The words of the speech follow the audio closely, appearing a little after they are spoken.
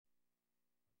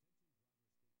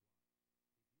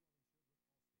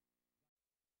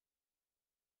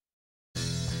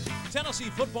Tennessee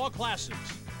Football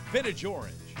Classics, Vintage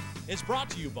Orange, is brought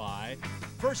to you by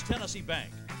First Tennessee Bank,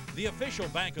 the official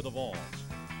bank of the Vols,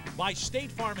 by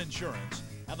State Farm Insurance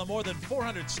and the more than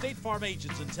 400 State Farm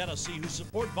agents in Tennessee who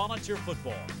support volunteer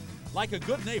football. Like a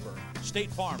good neighbor, State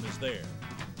Farm is there.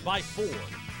 By Ford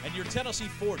and your Tennessee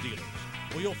Ford dealers,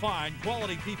 where you'll find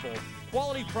quality people,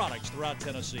 quality products throughout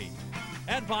Tennessee.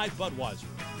 And by Budweiser.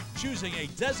 Choosing a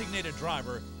designated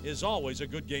driver is always a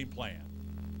good game plan.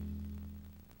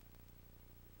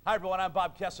 Hi everyone, I'm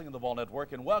Bob Kessling of the Vol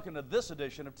Network, and welcome to this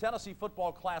edition of Tennessee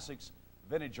Football Classics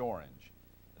Vintage Orange.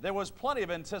 There was plenty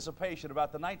of anticipation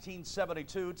about the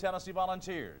 1972 Tennessee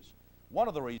Volunteers. One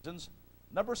of the reasons,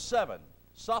 number 7,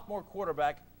 sophomore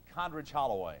quarterback Condridge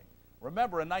Holloway.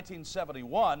 Remember, in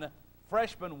 1971,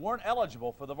 freshmen weren't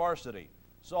eligible for the varsity,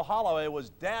 so Holloway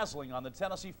was dazzling on the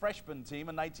Tennessee freshman team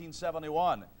in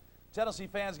 1971. Tennessee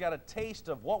fans got a taste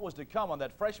of what was to come on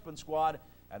that freshman squad,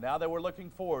 and now they were looking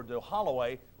forward to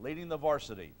Holloway leading the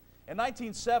varsity. In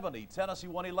 1970, Tennessee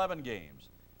won 11 games.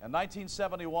 In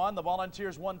 1971, the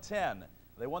Volunteers won 10.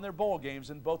 They won their bowl games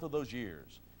in both of those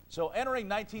years. So entering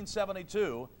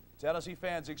 1972, Tennessee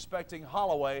fans expecting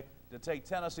Holloway to take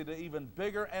Tennessee to even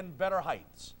bigger and better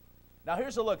heights. Now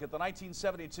here's a look at the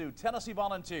 1972 Tennessee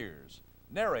Volunteers,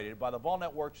 narrated by the Vol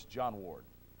Network's John Ward.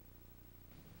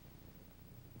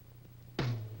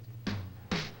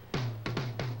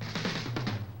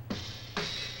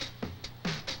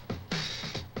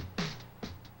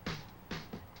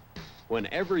 When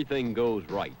everything goes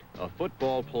right, a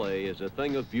football play is a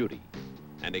thing of beauty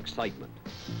and excitement.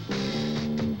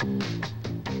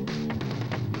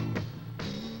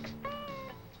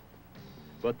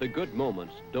 But the good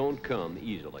moments don't come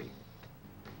easily.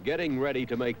 Getting ready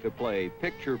to make the play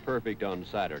picture perfect on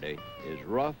Saturday is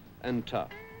rough and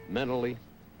tough, mentally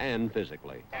and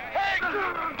physically.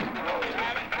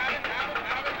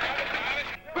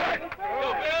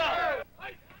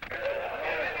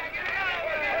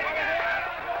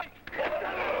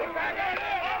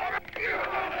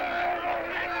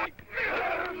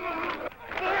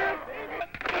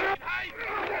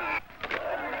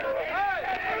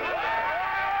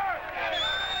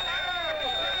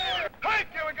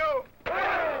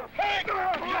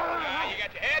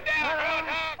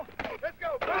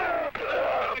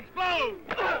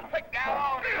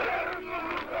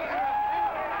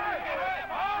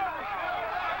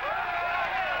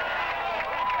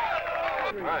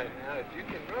 All right, now if you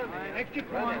can run it. Extra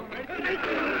point.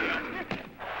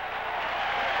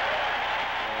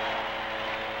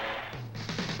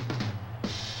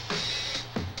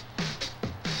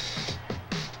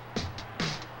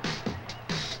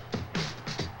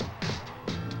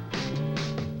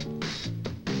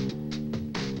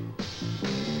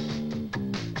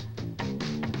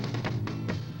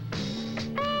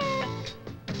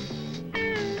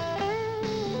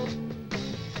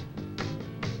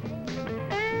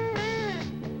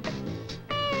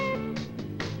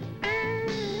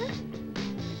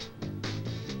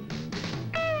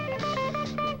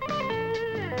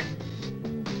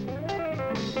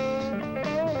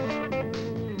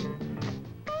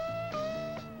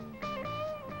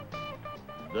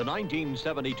 The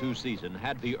 1972 season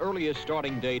had the earliest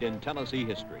starting date in Tennessee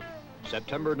history,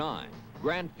 September 9,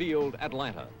 Grant Field,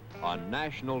 Atlanta, on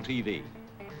national TV.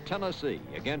 Tennessee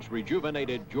against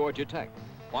rejuvenated Georgia Tech,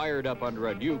 fired up under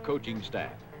a new coaching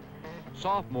staff.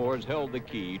 Sophomores held the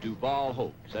key to Vol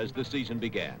hopes as the season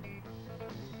began.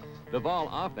 The Vol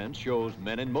offense shows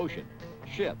men in motion,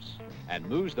 shifts, and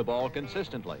moves the ball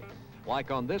consistently,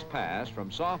 like on this pass from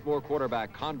sophomore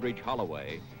quarterback Condridge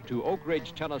Holloway to Oak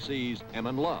Ridge, Tennessee's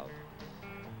Emmon Love.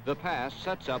 The pass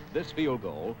sets up this field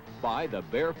goal by the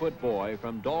barefoot boy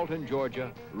from Dalton,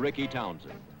 Georgia, Ricky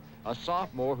Townsend, a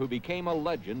sophomore who became a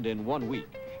legend in 1 week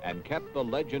and kept the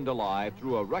legend alive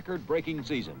through a record-breaking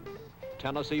season.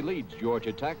 Tennessee leads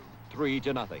Georgia Tech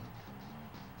 3-0.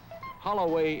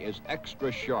 Holloway is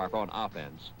extra sharp on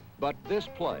offense, but this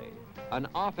play, an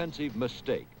offensive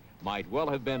mistake, might well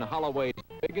have been Holloway's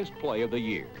biggest play of the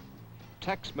year.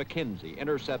 Tex McKenzie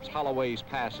intercepts Holloway's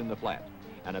pass in the flat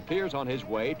and appears on his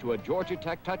way to a Georgia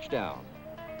Tech touchdown.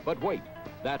 But wait,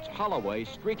 that's Holloway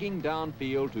streaking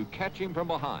downfield to catch him from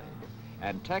behind,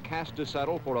 and Tech has to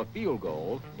settle for a field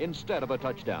goal instead of a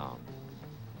touchdown.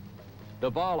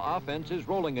 The Vol offense is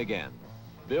rolling again.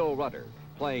 Bill Rudder,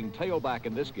 playing tailback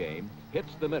in this game,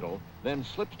 hits the middle, then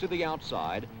slips to the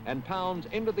outside and pounds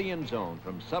into the end zone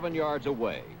from 7 yards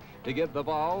away to give the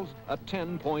Vols a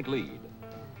 10-point lead.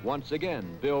 Once again,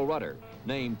 Bill Rudder,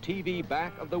 named TV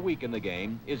Back of the Week in the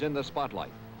game, is in the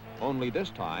spotlight. Only this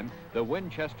time, the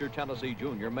Winchester, Tennessee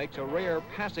junior makes a rare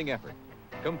passing effort,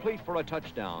 complete for a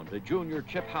touchdown to junior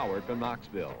Chip Howard from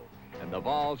Knoxville. and the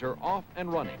Vols are off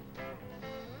and running.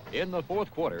 In the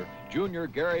fourth quarter, junior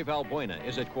Gary Valbuena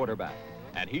is at quarterback,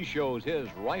 and he shows his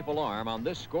rifle arm on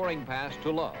this scoring pass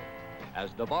to Love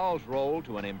as the Vols roll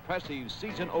to an impressive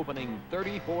season-opening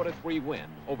 34-3 win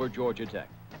over Georgia Tech.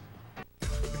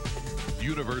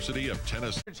 University of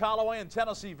Tennessee. Holloway and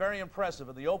Tennessee very impressive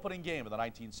in the opening game of the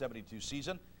 1972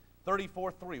 season.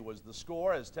 34-3 was the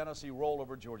score as Tennessee rolled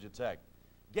over Georgia Tech.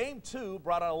 Game 2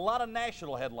 brought a lot of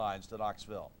national headlines to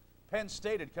Knoxville. Penn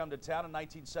State had come to town in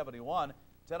 1971.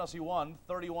 Tennessee won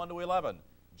 31-11.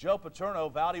 Joe Paterno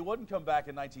vowed he wouldn't come back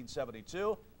in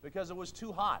 1972 because it was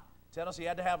too hot. Tennessee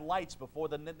had to have lights before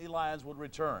the Nittany Lions would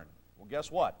return. Well,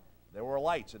 guess what? There were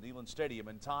lights at Neyland Stadium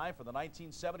in time for the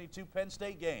 1972 Penn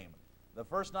State game, the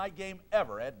first night game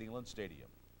ever at Neyland Stadium.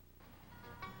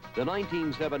 The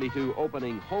 1972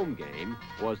 opening home game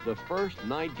was the first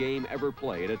night game ever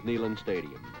played at Neyland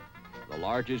Stadium. The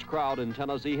largest crowd in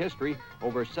Tennessee history,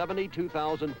 over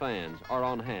 72,000 fans are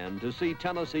on hand to see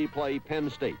Tennessee play Penn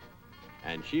State.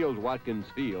 And Shields-Watkins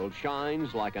Field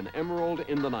shines like an emerald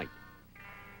in the night.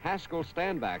 Haskell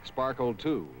Standback sparkled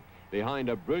too. Behind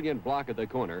a brilliant block at the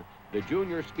corner, the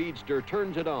junior speedster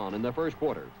turns it on in the first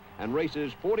quarter and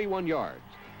races 41 yards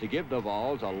to give the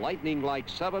Vols a lightning-like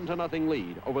 7-0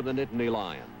 lead over the Nittany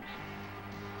Lions.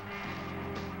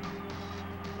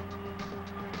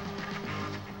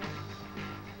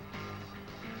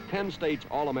 Penn State's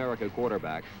All-America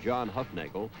quarterback, John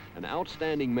Hufnagel, an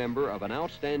outstanding member of an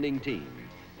outstanding team,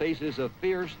 faces a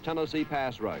fierce Tennessee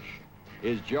pass rush,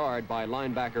 is jarred by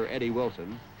linebacker Eddie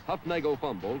Wilson, Hufnagel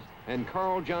fumbles, and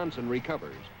Carl Johnson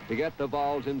recovers to get the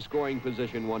Vols in scoring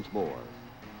position once more.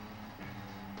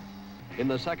 In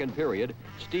the second period,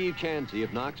 Steve Chansey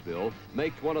of Knoxville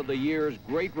makes one of the year's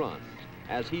great runs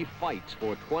as he fights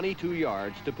for 22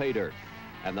 yards to pay dirt,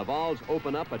 and the Vols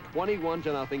open up a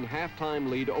 21-0 halftime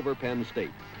lead over Penn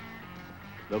State.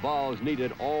 The Vols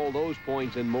needed all those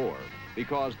points and more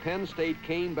because Penn State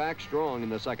came back strong in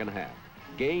the second half,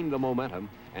 gained the momentum,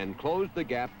 and closed the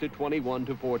gap to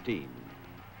 21-14.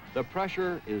 The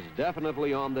pressure is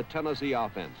definitely on the Tennessee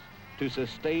offense to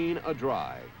sustain a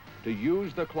drive, to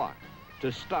use the clock,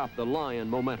 to stop the Lion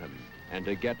momentum, and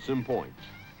to get some points.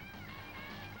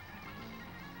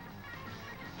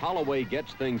 Holloway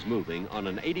gets things moving on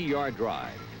an 80-yard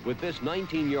drive with this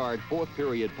 19-yard fourth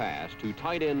period pass to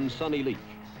tight end Sonny Leach.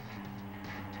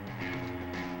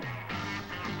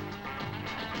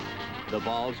 The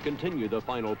Vols continue the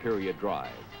final period drive.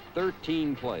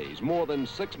 13 plays, more than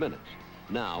 6 minutes.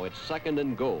 Now it's 2nd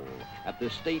and goal at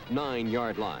the state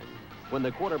 9-yard line when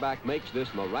the quarterback makes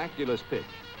this miraculous pitch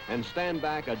and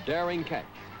Standback a daring catch,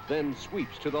 then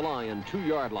sweeps to the Lion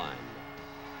 2-yard line.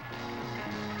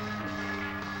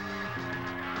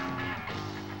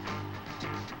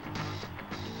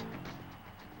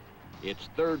 It's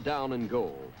 3rd down and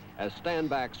goal as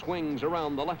Standback swings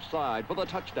around the left side for the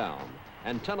touchdown,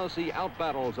 and Tennessee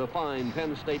outbattles a fine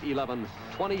Penn State 11,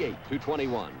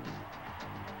 28-21.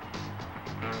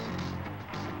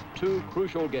 2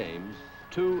 crucial games,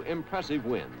 2 impressive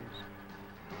wins.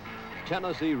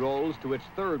 Tennessee rolls to its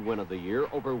 3rd win of the year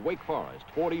over Wake Forest,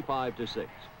 45-6.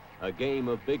 A game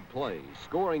of big plays,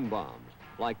 scoring bombs,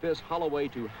 like this Holloway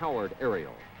to Howard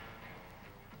aerial.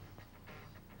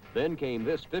 Then came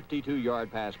this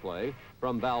 52-yard pass play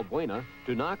from Valbuena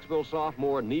to Knoxville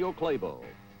sophomore Neil Claybo,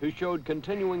 who showed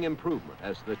continuing improvement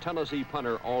as the Tennessee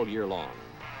punter all year long.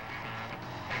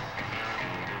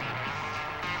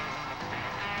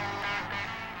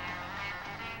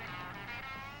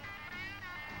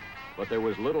 But there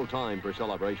was little time for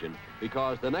celebration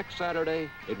because the next Saturday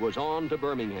it was on to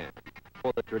Birmingham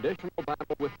for the traditional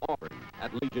battle with Auburn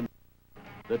at Legion.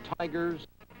 The Tigers,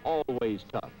 always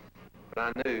tough.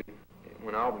 But I knew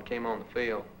when Auburn came on the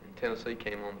field and Tennessee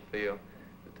came on the field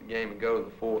that the game would go to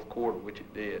the 4th quarter, which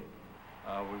it did.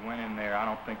 We went in there, I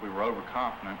don't think we were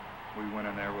overconfident. We went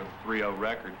in there with a 3-0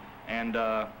 record and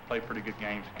played pretty good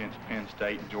games against Penn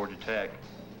State and Georgia Tech.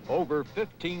 Over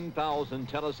 15,000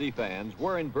 Tennessee fans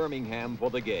were in Birmingham for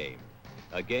the game,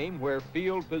 a game where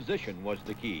field position was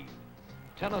the key.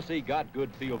 Tennessee got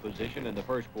good field position in the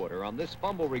first quarter on this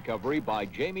fumble recovery by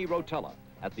Jamie Rotella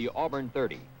at the Auburn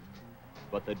 30.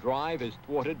 But the drive is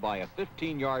thwarted by a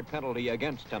 15-yard penalty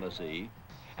against Tennessee,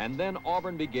 and then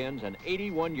Auburn begins an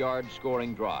 81-yard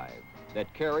scoring drive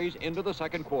that carries into the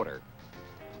second quarter.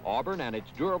 Auburn and its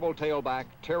durable tailback,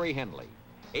 Terry Henley,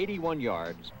 81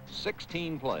 yards,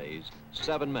 16 plays,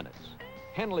 7 minutes.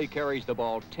 Henley carries the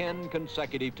ball 10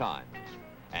 consecutive times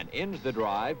and ends the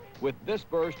drive with this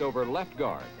burst over left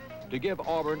guard to give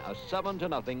Auburn a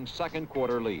 7-0 second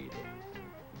quarter lead.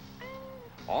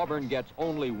 Auburn gets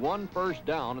only 1 first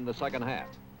down in the second half,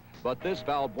 But this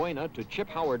Valbuena to Chip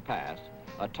Howard pass,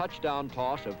 a touchdown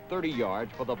toss of 30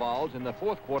 yards for the Vols in the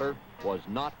fourth quarter, was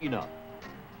not enough.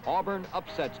 Auburn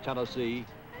upsets Tennessee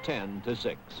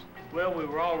 10-6. Well, we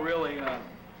were all really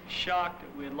shocked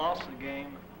that we had lost the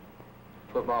game.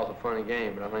 Football's a funny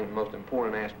game, but I think the most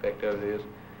important aspect of it is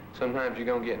sometimes you're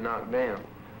going to get knocked down,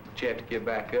 but you have to get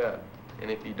back up. And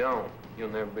if you don't, you'll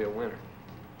never be a winner.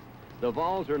 The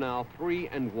Vols are now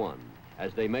 3-1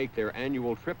 as they make their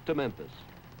annual trip to Memphis.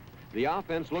 The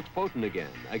offense looks potent again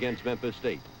against Memphis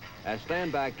State as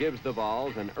Stanback gives the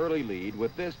Vols an early lead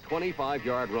with this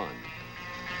 25-yard run.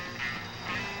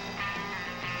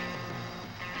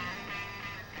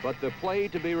 But the play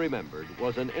to be remembered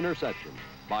was an interception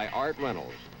by Art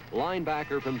Reynolds,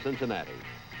 linebacker from Cincinnati.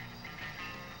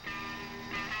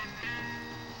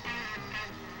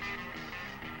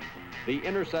 The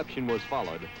interception was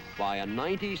followed by a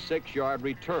 96-yard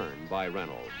return by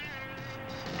Reynolds.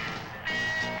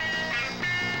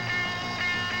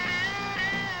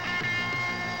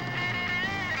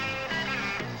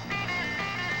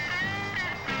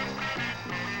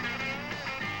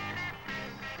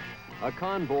 A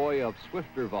convoy of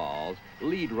swifter Vols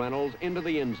lead Reynolds into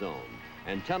the end zone,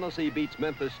 and Tennessee beats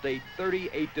Memphis State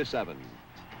 38-7.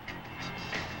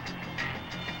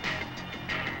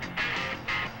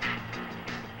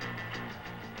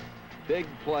 Big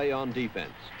play on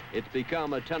defense. It's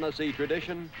become a Tennessee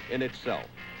tradition in itself.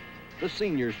 The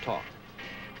seniors talk.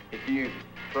 If you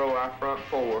throw our front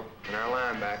four and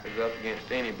our linebackers up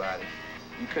against anybody,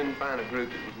 you couldn't find a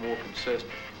group that was more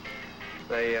consistent.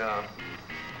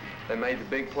 They made the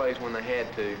big plays when they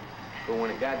had to, but when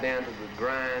it got down to the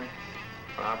grind,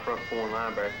 our front four and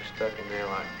linebackers stuck in there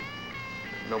like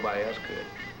nobody else could.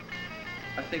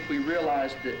 I think we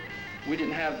realized that we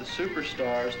didn't have the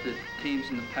superstars that teams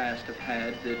in the past have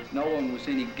had, that no one was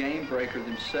any game breaker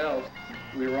themselves.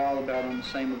 We were all about on the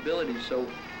same ability, so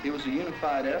it was a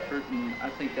unified effort, and I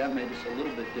think that made us a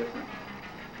little bit different.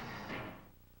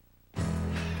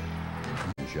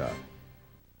 Shot.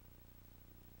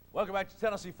 Welcome back to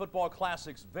Tennessee Football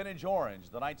Classics Vintage Orange,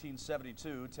 the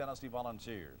 1972 Tennessee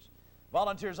Volunteers.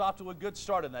 Volunteers off to a good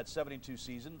start in that 72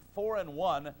 season,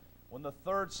 4-1 when the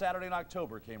third Saturday in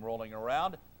October came rolling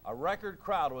around. A record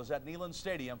crowd was at Neyland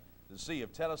Stadium to see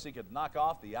if Tennessee could knock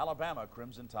off the Alabama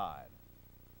Crimson Tide.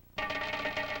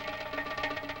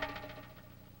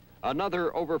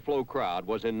 Another overflow crowd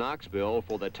was in Knoxville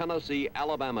for the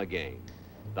Tennessee-Alabama game,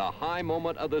 the high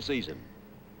moment of the season.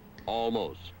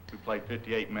 Almost. We played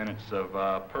 58 minutes of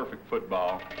perfect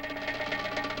football.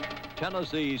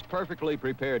 Tennessee's perfectly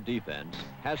prepared defense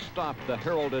has stopped the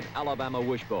heralded Alabama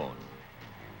wishbone.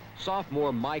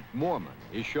 Sophomore Mike Mormon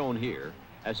is shown here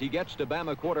as he gets to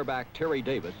Bama quarterback Terry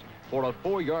Davis for a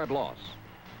 4-yard loss.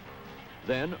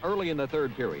 Then, early in the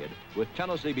third period, with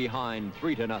Tennessee behind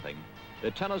 3-0,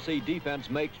 the Tennessee defense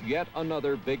makes yet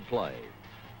another big play.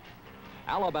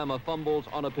 Alabama fumbles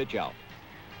on a pitch out.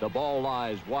 The ball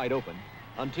lies wide open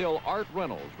until Art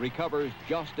Reynolds recovers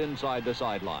just inside the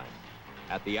sideline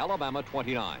at the Alabama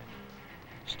 29.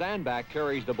 Stanback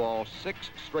carries the ball 6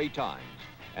 straight times,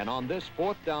 and on this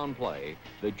 4th down play,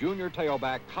 the junior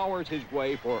tailback powers his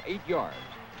way for 8 yards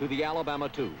to the Alabama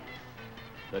 2.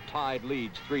 The Tide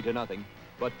leads 3-0,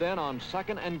 but then on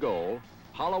 2nd and goal,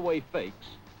 Holloway fakes,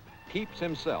 keeps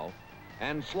himself,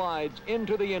 and slides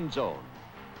into the end zone.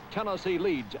 Tennessee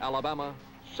leads Alabama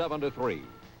 7-3.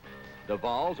 The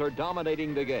Vols are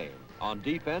dominating the game on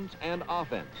defense and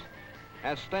offense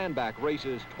as Stanback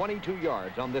races 22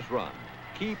 yards on this run.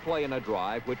 Key play in a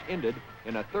drive which ended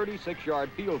in a 36-yard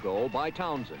field goal by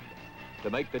Townsend to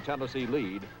make the Tennessee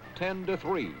lead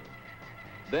 10-3.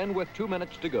 Then with 2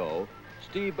 minutes to go,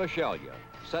 Steve Bisceglia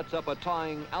sets up a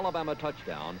tying Alabama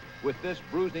touchdown with this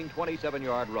bruising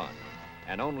 27-yard run.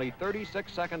 And only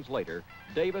 36 seconds later,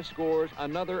 Davis scores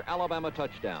another Alabama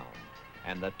touchdown.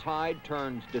 And the Tide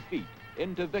turns defeat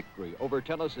into victory over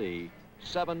Tennessee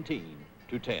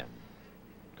 17-10.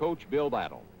 Coach Bill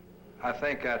Battle. I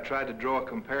think I tried to draw a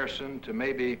comparison to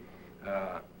maybe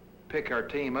pick our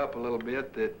team up a little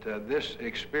bit, that this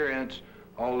experience,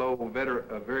 although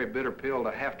a very bitter pill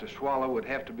to have to swallow, would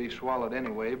have to be swallowed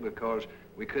anyway because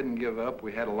we couldn't give up.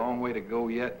 We had a long way to go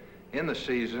yet in the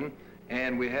season,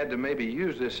 and we had to maybe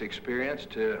use this experience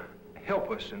to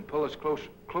help us and pull us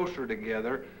closer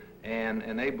together and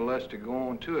enable us to go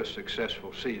on to a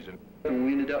successful season. And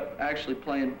we ended up actually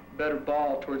playing better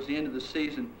ball towards the end of the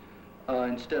season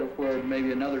instead of where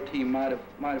maybe another team might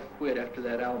have quit after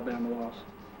that Alabama loss.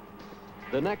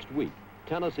 The next week,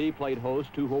 Tennessee played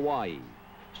host to Hawaii,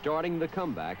 starting the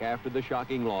comeback after the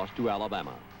shocking loss to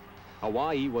Alabama.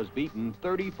 Hawaii was beaten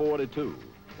 34-2,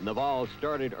 and the Vols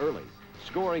started early,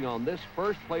 scoring on this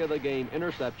first play of the game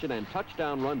interception and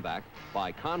touchdown run back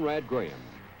by Conrad Graham.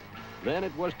 Then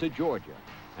it was to Georgia,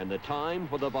 and the time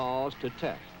for the Vols to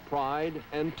test pride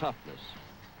and toughness,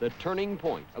 the turning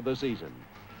point of the season,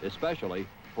 especially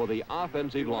for the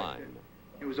offensive line.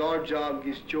 It was our job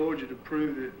against Georgia to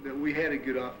prove that we had a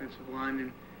good offensive line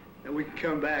and that we could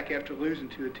come back after losing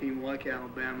to a team like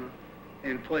Alabama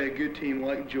and play a good team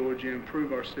like Georgia and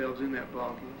prove ourselves in that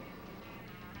ballgame.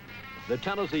 The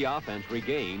Tennessee offense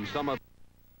regained some of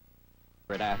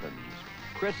at Athens.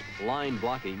 Crisp line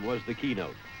blocking was the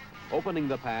keynote, opening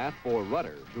the path for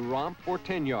Rudder to romp for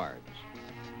 10 yards.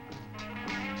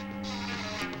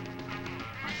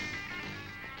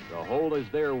 The hole is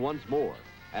there once more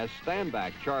as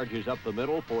Stanback charges up the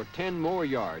middle for 10 more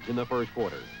yards in the first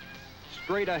quarter.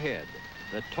 Straight ahead,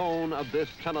 the tone of this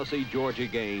Tennessee-Georgia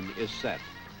game is set.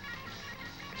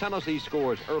 Tennessee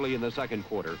scores early in the second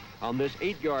quarter on this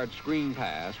 8-yard screen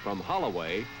pass from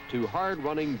Holloway to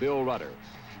hard-running Bill Rudder.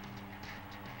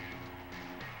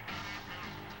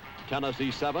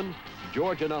 Tennessee 7,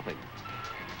 Georgia nothing.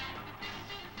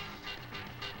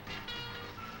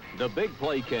 The big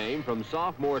play came from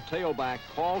sophomore tailback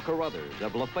Paul Carruthers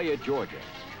of Lafayette, Georgia,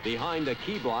 behind a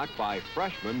key block by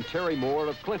freshman Terry Moore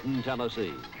of Clinton,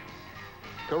 Tennessee.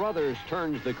 Carruthers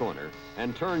turns the corner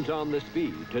and turns on the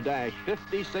speed to dash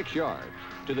 56 yards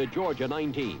to the Georgia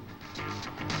 19.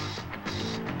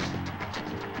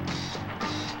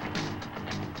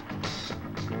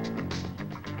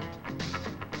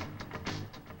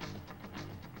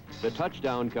 The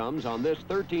touchdown comes on this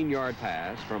 13-yard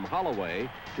pass from Holloway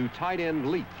to tight end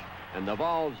Leach, and the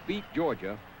Vols beat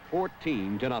Georgia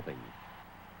 14-0.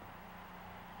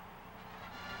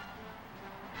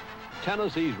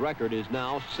 Tennessee's record is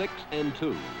now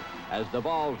 6-2 as the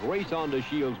Vols race on to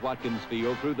Shields-Watkins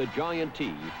Field through the giant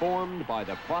T formed by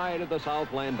the pride of the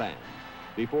Southland Band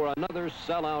before another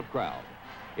sellout crowd.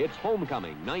 It's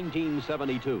homecoming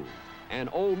 1972, and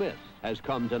Ole Miss has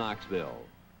come to Knoxville.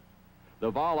 The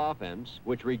Vol offense,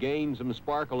 which regained some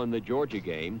sparkle in the Georgia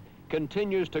game,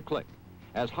 continues to click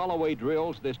as Holloway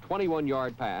drills this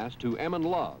 21-yard pass to Emmon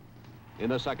Love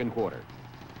in the second quarter.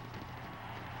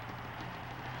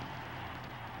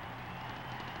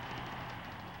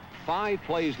 Five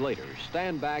plays later,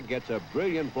 Stanback gets a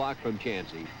brilliant block from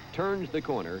Chancey, turns the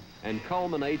corner, and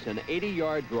culminates an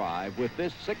 80-yard drive with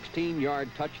this 16-yard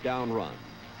touchdown run.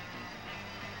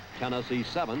 Tennessee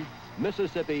 7,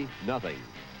 Mississippi nothing.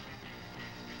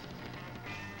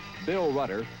 Bill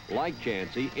Rudder, like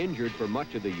Chancey, injured for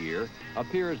much of the year,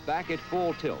 appears back at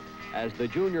full tilt as the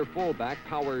junior fullback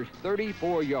powers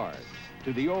 34 yards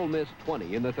to the Ole Miss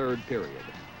 20 in the third period.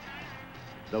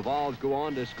 The Vols go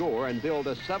on to score and build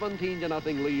a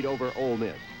 17-0 lead over Ole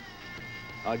Miss.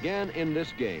 Again in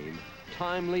this game,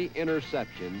 timely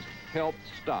interceptions helped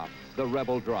stop the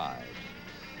Rebel drives.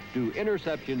 Do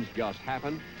interceptions just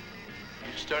happen?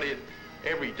 You study it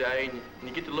every day, and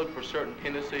you get to look for a certain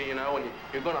tendency, you know, and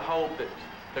you're going to hope that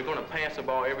they're going to pass the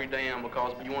ball every down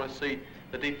because you want to see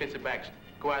the defensive backs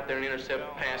go out there and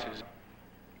intercept passes.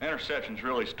 Interceptions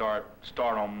really start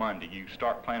on Monday. You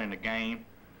start planning the game.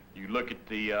 You look at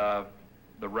the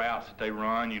routes that they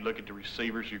run. You look at the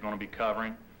receivers you're going to be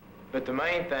covering. But the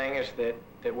main thing is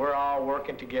that we're all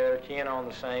working together, keying on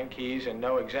the same keys, and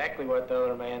know exactly what the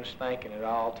other man's thinking at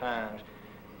all times.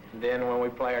 And then when we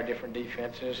play our different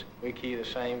defenses, we key the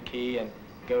same key and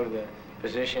go to the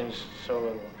positions so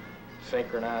it'll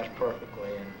synchronize perfectly,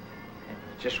 and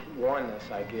just oneness,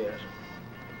 I guess.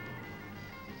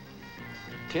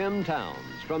 Tim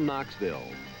Towns from Knoxville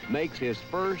makes his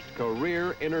first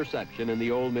career interception in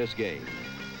the Ole Miss game.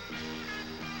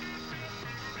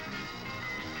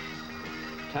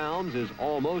 Towns is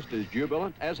almost as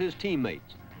jubilant as his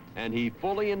teammates, and he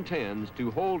fully intends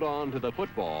to hold on to the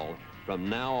football from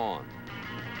now on.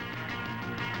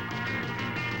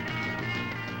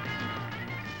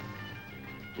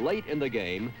 Late in the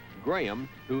game, Graham,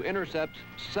 who intercepts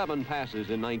 7 passes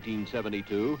in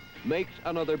 1972, makes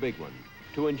another big one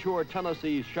to ensure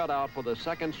Tennessee's shutout for the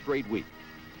second straight week.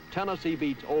 Tennessee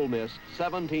beats Ole Miss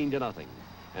 17-0,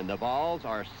 and the Vols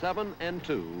are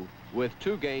 7-2 with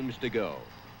 2 games to go.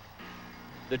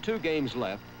 The 2 games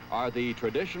left are the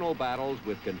traditional battles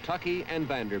with Kentucky and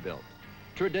Vanderbilt.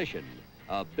 Tradition,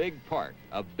 a big part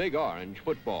of Big Orange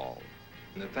football.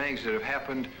 The things that have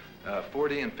happened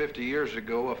 40 and 50 years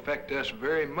ago affect us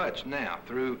very much now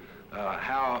through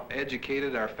how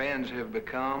educated our fans have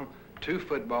become to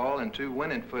football and to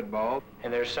winning football.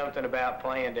 And there's something about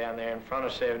playing down there in front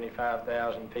of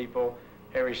 75,000 people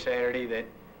every Saturday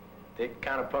that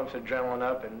kind of pumps adrenaline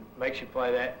up and makes you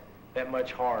play that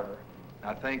much harder.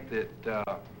 I think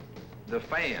that the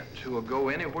fans who will go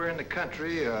anywhere in the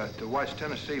country to watch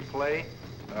Tennessee play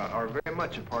are very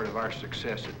much a part of our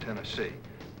success at Tennessee.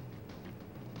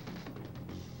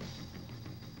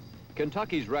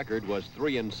 Kentucky's record was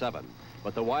 3-7,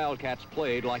 but the Wildcats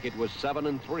played like it was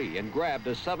 7-3 and grabbed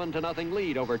a 7-0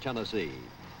 lead over Tennessee.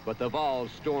 But the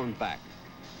Vols stormed back.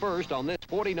 First on this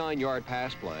 49-yard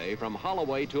pass play from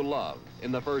Holloway to Love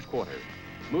in the first quarter,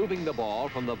 moving the ball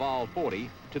from the Vol 40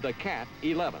 to the Cat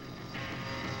 11.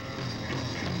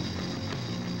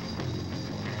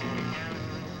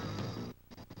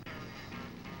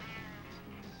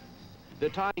 The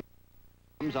tying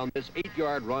comes on this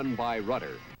 8-yard run by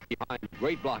Rudder behind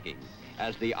great blocking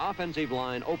as the offensive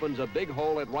line opens a big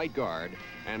hole at right guard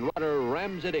and Rudder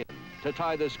rams it in to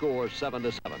tie the score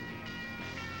 7-7.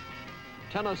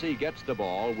 Tennessee gets the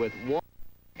ball with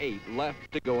 1:08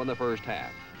 left to go in the first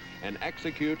half and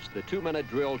executes the 2-minute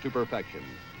drill to perfection,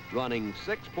 running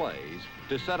 6 plays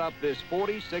to set up this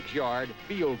 46-yard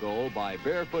field goal by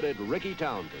barefooted Ricky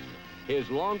Townsend, his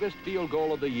longest field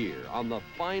goal of the year on the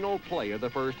final play of the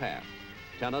first half.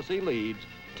 Tennessee leads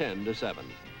 10-7.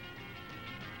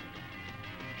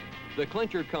 The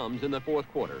clincher comes in the fourth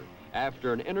quarter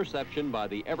after an interception by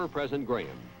the ever-present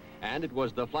Graham, and it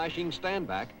was the flashing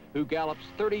Standback who gallops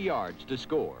 30 yards to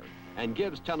score and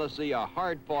gives Tennessee a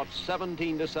hard-fought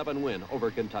 17-7 win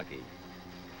over Kentucky.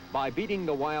 By beating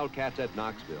the Wildcats at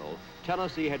Knoxville,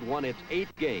 Tennessee had won its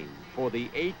 8th game for the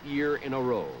 8th year in a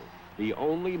row, the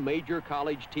only major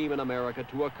college team in America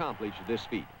to accomplish this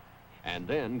feat. And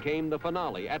then came the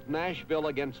finale at Nashville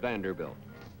against Vanderbilt.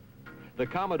 The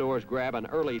Commodores grab an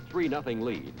early 3-0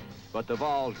 lead, but the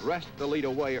Vols wrest the lead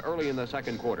away early in the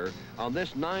second quarter on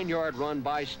this 9-yard run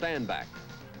by Standback.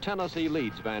 Tennessee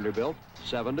leads Vanderbilt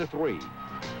 7-3.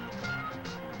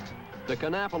 The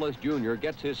Kannapolis Jr.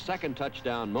 gets his second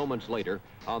touchdown moments later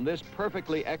on this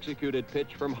perfectly executed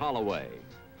pitch from Holloway.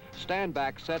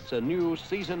 Standback sets a new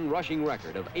season rushing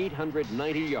record of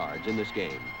 890 yards in this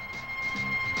game.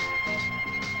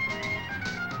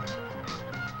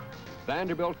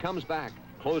 Vanderbilt comes back,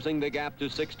 closing the gap to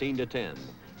 16-10,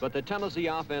 but the Tennessee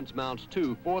offense mounts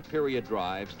 2 fourth-period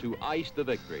drives to ice the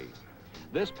victory.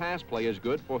 This pass play is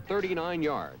good for 39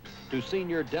 yards to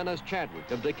senior Dennis Chadwick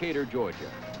of Decatur, Georgia.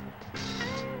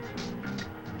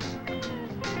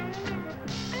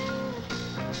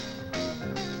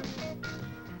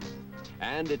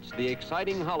 And it's the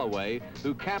exciting Holloway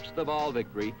who caps the Vol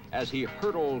victory as he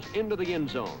hurtles into the end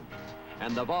zone.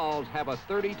 And the Vols have a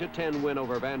 30-10 win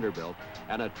over Vanderbilt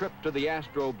and a trip to the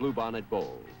Astro Bluebonnet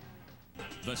Bowl.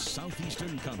 The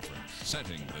Southeastern Conference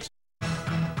setting the...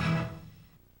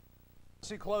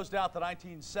 He closed out the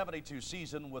 1972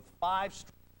 season with 5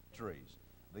 victories.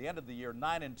 They ended the year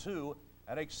 9-2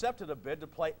 and accepted a bid to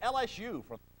play LSU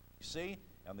from the SEC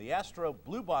and the Astro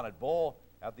Bluebonnet Bowl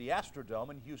at the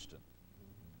Astrodome in Houston.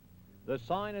 The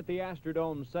sign at the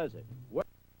Astrodome says it.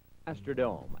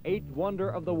 Astrodome, 8th wonder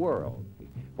of the world.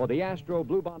 For the Astro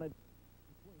Bluebonnet.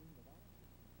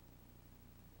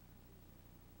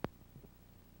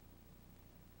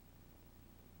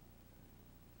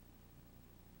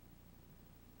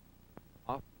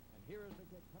 And here is the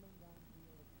kick coming down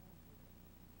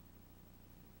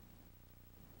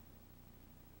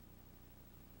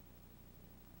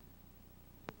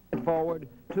forward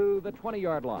to the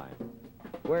 20-yard line,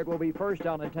 where it will be first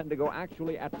down and 10 to go,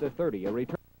 actually at the 30. A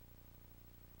return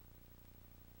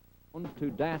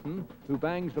to Danton, who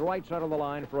bangs the right side of the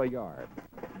line for a yard.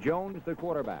 Jones, the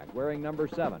quarterback, wearing number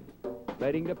 7,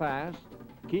 fading to pass,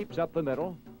 keeps up the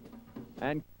middle,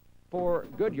 and for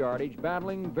good yardage,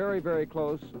 battling very, very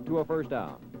close to a first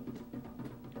down.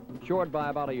 Short by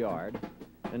about a yard.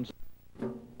 And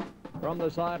from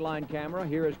the sideline camera,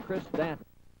 here is Chris Danton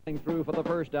through for the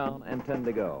first down and 10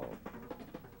 to go.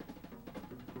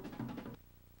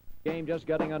 Game just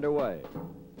getting underway.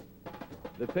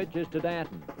 The pitch is to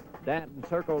Danton. Danton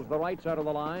circles the right side of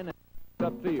the line and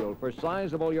upfield for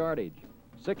sizable yardage.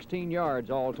 16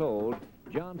 yards all told.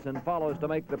 Johnson follows to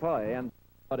make the play,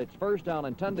 but it's first down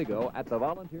and 10 to go at the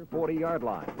Volunteer 40-yard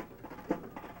line.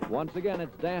 Once again,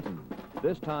 it's Danton,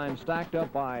 this time stacked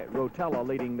up by Rotella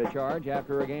leading the charge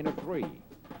after a gain of 3.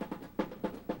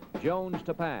 Jones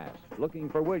to pass, looking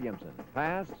for Williamson.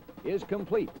 Pass is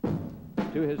complete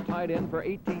to his tight end for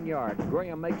 18 yards.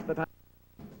 Graham makes the time.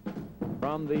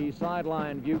 From the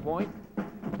sideline viewpoint,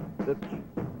 the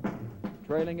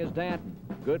trailing is Danton.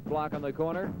 Good block on the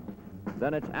corner.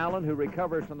 Then it's Allen who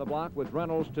recovers from the block with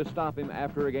Reynolds to stop him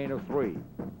after a gain of 3.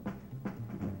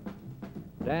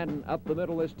 Danton up the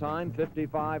middle this time.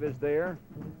 55 is there.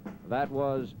 That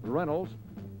was Reynolds.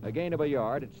 A gain of a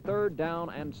yard. It's third down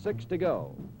and 6 to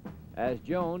go as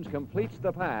Jones completes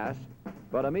the pass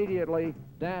But immediately,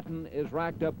 Danton is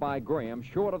racked up by Graham,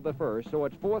 short of the first, so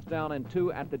it's 4th down and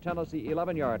 2 at the Tennessee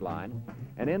 11-yard line.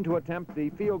 And in to attempt the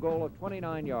field goal of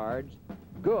 29 yards,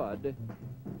 good,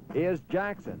 is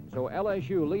Jackson. So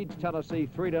LSU leads Tennessee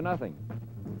 3-0.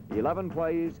 11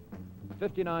 plays,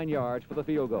 59 yards for the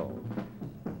field goal.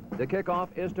 The kickoff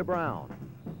is to Brown.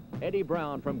 Eddie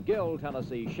Brown from Gill,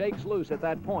 Tennessee, shakes loose at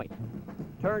that point,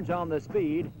 turns on the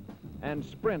speed, and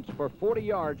sprints for 40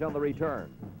 yards on the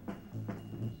return.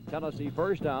 Tennessee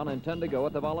 1st down and 10 to go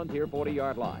at the Volunteer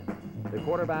 40-yard line. The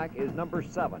quarterback is number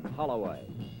 7, Holloway.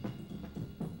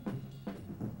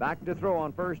 Back to throw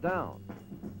on 1st down.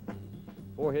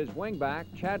 For his wingback,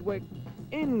 Chadwick,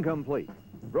 incomplete.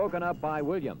 Broken up by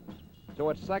Williams. So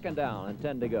it's 2nd down and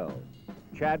 10 to go.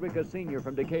 Chadwick, a senior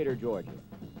from Decatur, Georgia.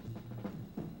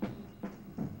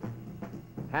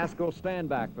 Haskell,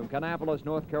 standback from Kannapolis,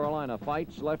 North Carolina,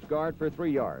 fights left guard for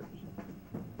 3 yards.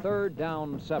 3rd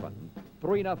down 7.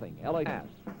 3-0. LA pass.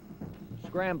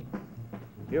 Scramble.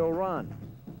 He'll run.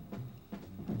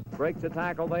 Breaks a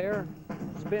tackle there.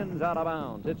 Spins out of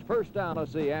bounds. It's 1st down,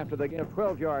 Tennessee, after the gain of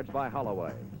 12 yards by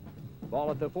Holloway.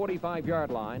 Ball at the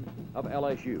 45-yard line of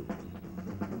LSU.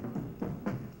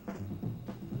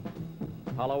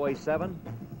 Holloway 7,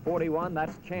 41,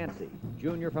 that's Chancey,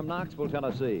 junior from Knoxville,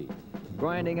 Tennessee.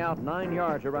 Grinding out 9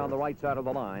 yards around the right side of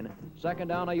the line. 2nd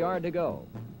down, a yard to go.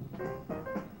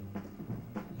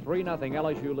 3-0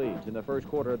 LSU leads in the first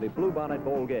quarter of the Bluebonnet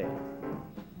Bowl game.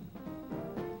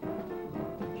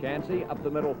 Chancey up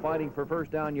the middle fighting for 1st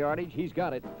down yardage. He's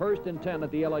got it. 1st and 10 at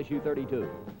the LSU 32.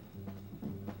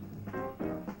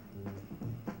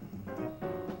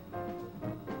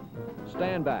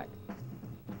 Standback.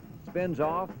 Spins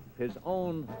off his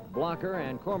own blocker,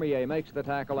 and Cormier makes the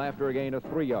tackle after a gain of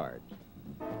 3 yards.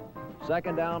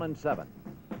 2nd down and 7.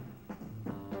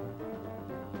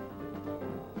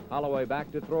 Holloway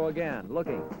back to throw again,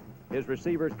 looking. His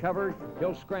receiver's covered.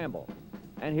 He'll scramble,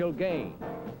 and he'll gain,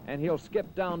 and he'll skip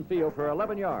downfield for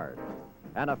 11 yards.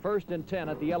 And a 1st and 10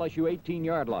 at the LSU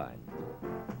 18-yard line.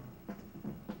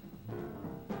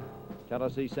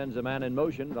 Tennessee sends a man in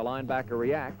motion. The linebacker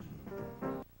reacts.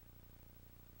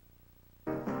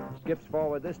 Skips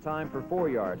forward this time for 4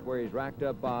 yards, where he's racked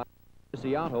up by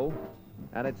Seattle.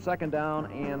 And it's 2nd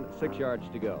down and 6 yards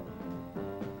to go.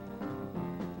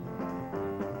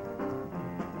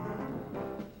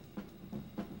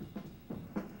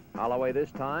 Holloway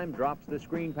this time drops the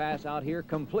screen pass out here,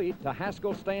 complete to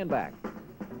Haskell, standback.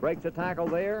 Breaks a tackle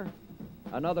there,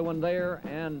 another one there,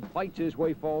 and fights his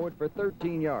way forward for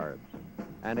 13 yards.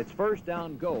 And it's 1st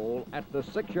down goal at the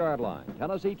 6-yard line.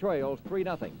 Tennessee trails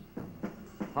 3-0.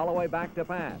 Holloway back to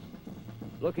pass.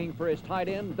 Looking for his tight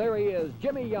end. There he is,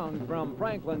 Jimmy Young from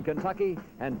Franklin, Kentucky,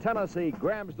 and Tennessee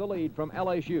grabs the lead from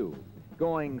LSU,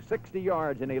 going 60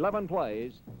 yards in 11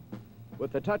 plays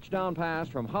with the touchdown pass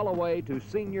from Holloway to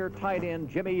senior tight end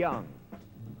Jimmy Young.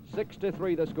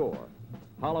 6-3 the score.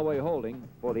 Holloway holding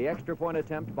for the extra point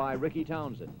attempt by Ricky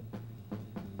Townsend.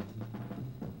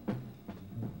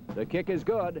 The kick is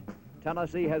good.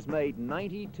 Tennessee has made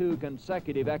 92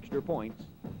 consecutive extra points,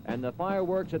 and the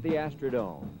fireworks at the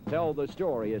Astrodome tell the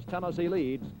story as Tennessee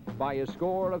leads by a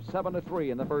score of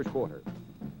 7-3 in the first quarter.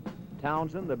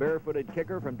 Townsend, the barefooted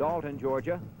kicker from Dalton,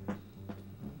 Georgia,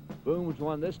 booms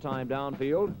one this time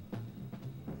downfield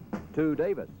to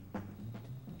Davis.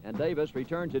 And Davis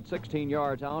returns it 16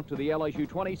 yards out to the LSU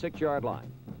 26-yard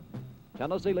line.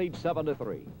 Tennessee leads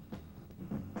 7-3.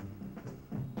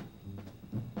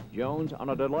 Jones on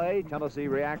a delay. Tennessee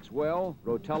reacts well.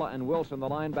 Rotella and Wilson, the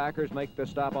linebackers, make the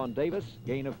stop on Davis.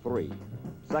 Gain of 3.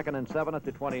 2nd and 7 at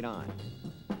the 29.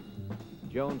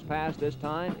 Jones' pass this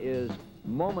time is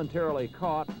momentarily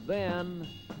caught, then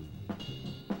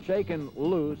shaken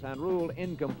loose and ruled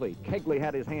incomplete. Kegley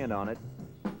had his hand on it.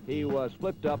 He was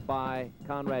flipped up by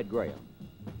Conrad Graham.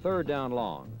 3rd down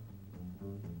long.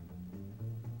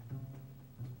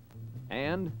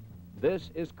 And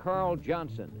this is Carl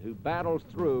Johnson, who battles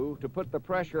through to put the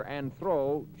pressure and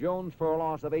throw Jones for a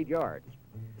loss of 8 yards,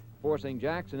 forcing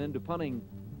Jackson into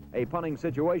a punting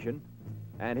situation.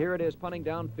 And here it is, punting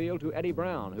downfield to Eddie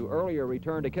Brown, who earlier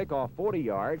returned a kickoff 40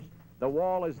 yards. The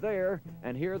wall is there,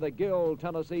 and here the Gill,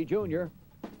 Tennessee junior,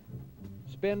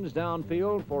 spins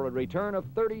downfield for a return of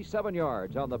 37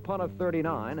 yards on the punt of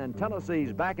 39, and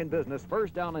Tennessee's back in business,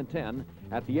 1st down and 10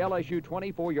 at the LSU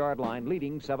 24-yard line,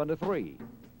 leading 7-3.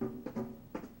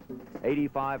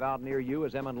 85 out near you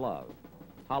is Emmon Love.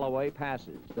 Holloway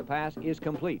passes. The pass is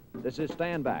complete. This is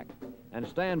Standback, and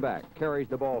Standback carries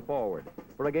the ball forward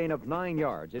for a gain of 9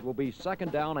 yards. It will be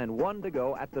 2nd down and 1 to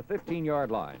go at the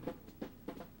 15-yard line.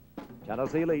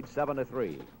 Tennessee leads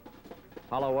 7-3.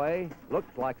 Holloway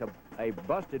looked like a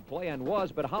busted play and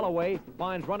was, but Holloway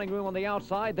finds running room on the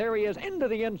outside. There he is into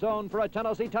the end zone for a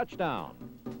Tennessee touchdown.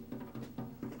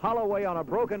 Holloway on a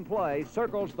broken play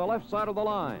circles the left side of the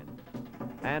line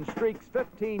and streaks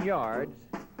 15 yards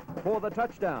for the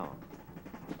touchdown.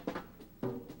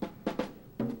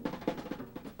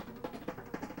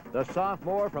 The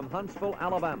sophomore from Huntsville,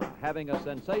 Alabama, having a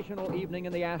sensational evening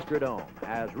in the Astrodome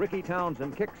as Ricky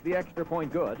Townsend kicks the extra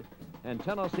point good, and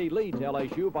Tennessee leads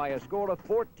LSU by a score of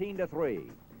 14-3.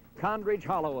 Condridge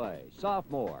Holloway,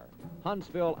 sophomore,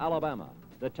 Huntsville, Alabama,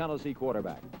 the Tennessee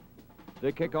quarterback.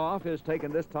 The kickoff is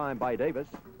taken this time by Davis,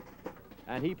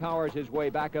 and he powers his way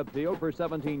back upfield for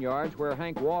 17 yards, where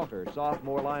Hank Walter,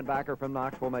 sophomore linebacker from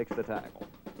Knoxville, makes the tackle.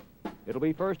 It'll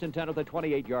be 1st and 10 at the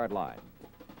 28-yard line.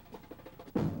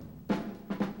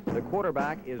 The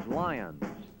quarterback is Lyons,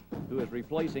 who is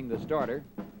replacing the starter,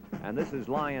 and this is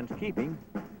Lyons keeping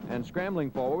and scrambling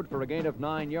forward for a gain of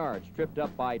 9 yards, tripped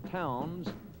up by Towns,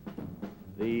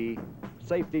 the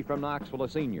safety from Knoxville, a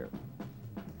senior.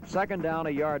 2nd down, a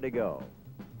yard to go.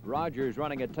 Rogers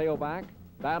running at tailback,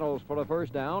 battles for the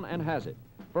 1st down and has it.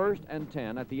 1st and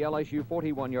 10 at the LSU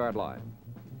 41-yard line.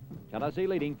 Tennessee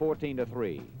leading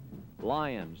 14-3.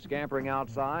 Lyons scampering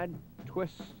outside,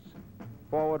 twists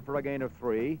forward for a gain of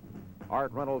 3.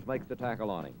 Art Reynolds makes the tackle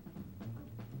on him.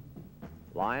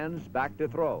 Lyons back to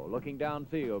throw, looking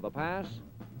downfield. The pass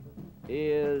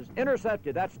is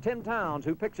intercepted. That's Tim Towns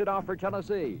who picks it off for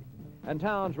Tennessee. And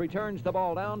Towns returns the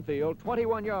ball downfield,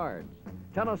 21 yards.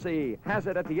 Tennessee has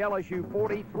it at the LSU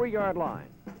 43-yard line.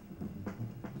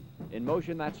 In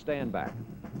motion, that's stand back.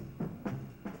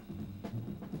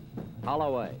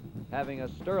 Holloway having a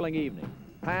sterling evening.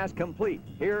 Pass complete.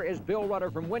 Here is Bill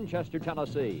Rudder from Winchester,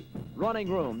 Tennessee.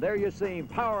 Running room. There you see him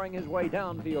powering his way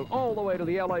downfield all the way to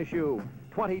the LSU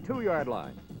 22-yard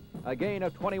line. A gain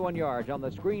of 21 yards on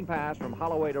the screen pass from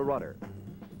Holloway to Rudder.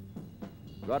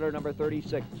 Rudder, number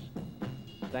 36.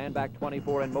 Stand back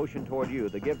 24 in motion toward you.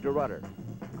 The give to Rudder.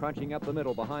 Crunching up the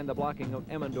middle behind the blocking of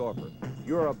Emmendorfer.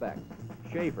 Urabeck.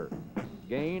 Schaefer.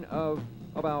 Gain of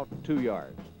about 2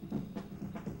 yards.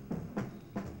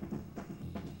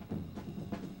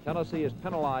 Tennessee is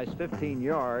penalized 15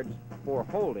 yards for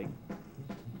holding.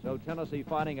 So Tennessee,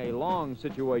 fighting a long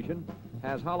situation,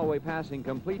 has Holloway passing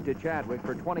complete to Chadwick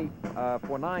for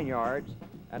 9 yards,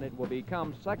 and it will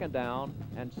become 2nd down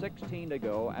and 16 to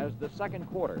go as the 2nd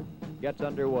quarter gets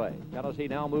underway. Tennessee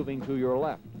now moving to your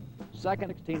left. 2nd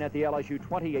 16 at the LSU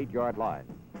 28-yard line.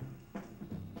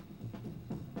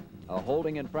 A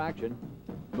holding infraction.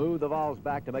 Move the Vols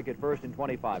back to make it 1st and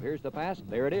 25. Here's the pass.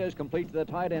 There it is, complete to the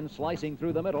tight end, slicing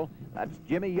through the middle. That's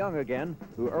Jimmy Young again,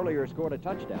 who earlier scored a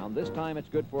touchdown. This time it's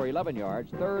good for 11 yards,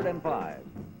 3rd and 5.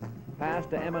 Pass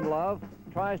to Emmon Love,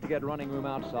 tries to get running room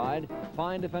outside.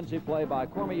 Fine defensive play by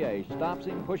Cormier, stops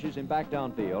him, pushes him back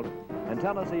downfield, and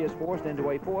Tennessee is forced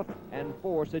into a 4th and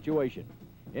 4 situation.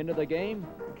 Into the game,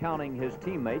 counting his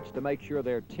teammates to make sure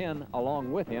they're 10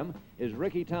 along with him, is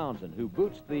Ricky Townsend, who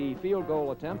boots the field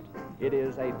goal attempt. It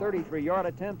is a 33-yard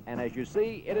attempt, and as you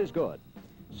see, it is good.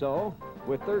 So,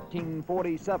 with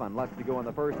 13:47 left to go in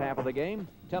the first half of the game,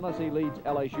 Tennessee leads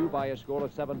LSU by a score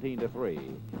of 17-3.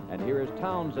 And here is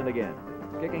Townsend again,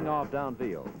 kicking off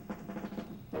downfield.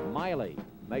 Miley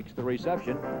makes the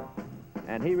reception,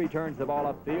 and he returns the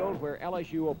ball upfield, where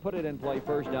LSU will put it in play,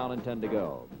 1st down and 10 to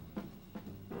go.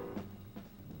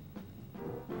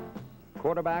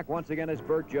 Quarterback once again is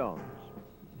Burt Jones.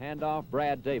 Handoff,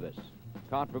 Brad Davis.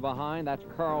 Caught from behind, that's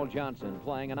Carl Johnson,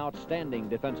 playing an outstanding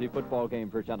defensive football game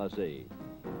for Tennessee.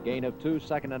 Gain of 2,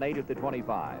 2nd and 8 at the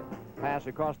 25. Pass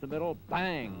across the middle,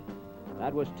 bang!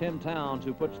 That was Tim Towns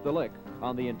who puts the lick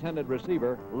on the intended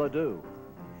receiver, Ledoux.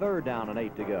 3rd down and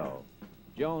 8 to go.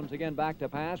 Jones again back to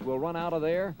pass, will run out of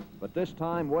there, but this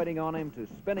time waiting on him to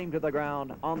spin him to the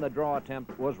ground on the draw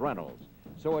attempt was Reynolds.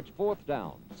 So it's 4th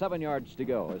down, 7 yards to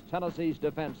go as Tennessee's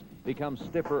defense becomes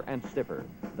stiffer and stiffer.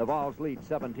 The Vols lead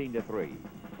 17-3.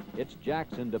 It's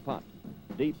Jackson to punt.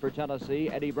 Deep for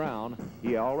Tennessee, Eddie Brown.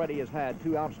 He already has had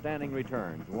 2 outstanding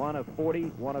returns, one of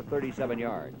 40, one of 37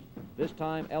 yards. This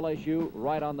time LSU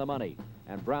right on the money,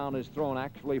 and Brown is thrown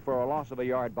actually for a loss of a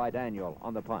yard by Daniel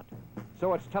on the punt.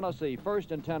 So it's Tennessee 1st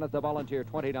and 10 at the Volunteer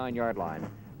 29-yard line,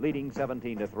 leading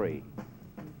 17-3.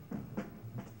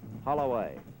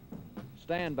 Holloway.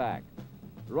 Stand back,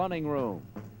 running room,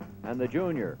 and the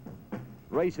junior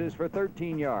races for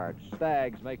 13 yards.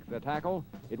 Staggs makes the tackle.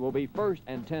 It will be 1st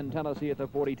and 10 Tennessee at the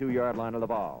 42-yard line of the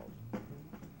Vols.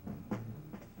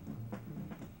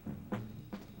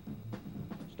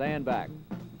 Stand back,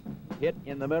 hit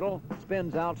in the middle,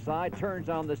 spins outside, turns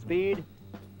on the speed,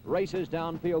 races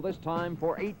downfield this time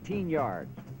for 18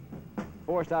 yards.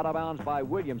 forced out of bounds by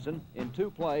Williamson. In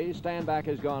 2 plays, Stanback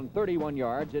has gone 31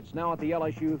 yards. It's now at the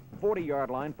LSU 40-yard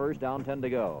line, first down, 10 to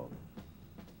go.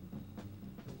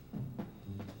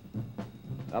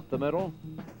 Up the middle,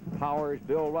 Powers,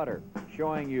 Bill Rudder,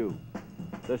 showing you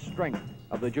the strength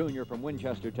of the junior from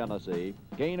Winchester, Tennessee.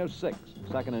 Gain of 6,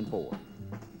 2nd and 4.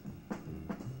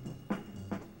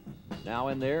 Now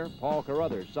in there, Paul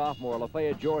Carruthers, sophomore,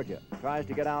 Lafayette, Georgia, tries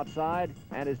to get outside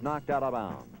and is knocked out of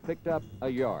bounds. Picked up a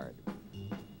yard.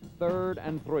 3rd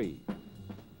and 3.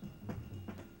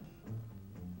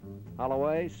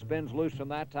 Holloway spins loose from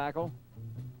that tackle.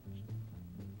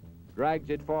 Drags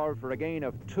it forward for a gain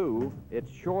of 2.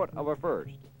 It's short of a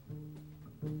first.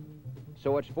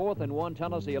 So it's 4th and 1.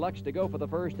 Tennessee elects to go for the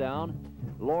first down.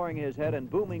 Lowering his head and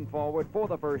booming forward for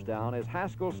the first down is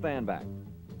Haskell Stanback.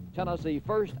 Tennessee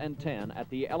 1st and 10 at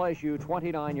the LSU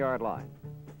 29-yard line.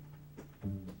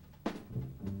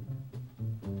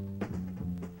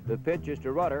 The pitch is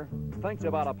to Rudder. Thinks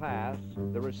about a pass.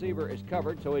 The receiver is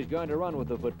covered, so he's going to run with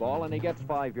the football, and he gets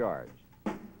 5 yards.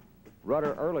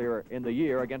 Rudder earlier in the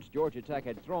year against Georgia Tech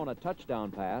had thrown a touchdown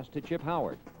pass to Chip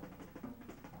Howard.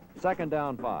 2nd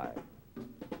down, 5.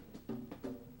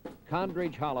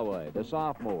 Condridge Holloway, the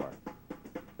sophomore.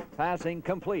 Passing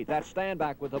complete. That's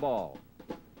Stanback with the ball.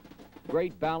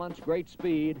 Great balance, great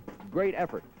speed, great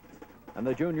effort. And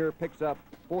the junior picks up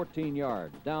 14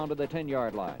 yards down to the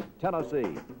 10-yard line.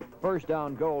 Tennessee, first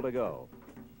down, goal to go.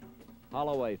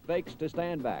 Holloway fakes to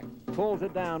Stanback, pulls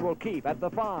it down, will keep at the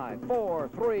 5, 4,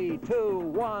 3, 2,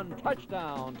 1,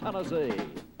 touchdown, Tennessee.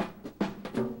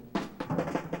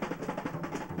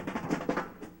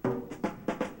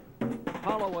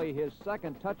 Holloway, his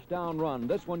 2nd touchdown run,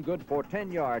 this one good for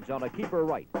 10 yards on a keeper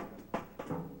right.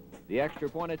 The extra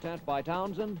point attempt by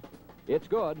Townsend, it's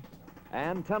good,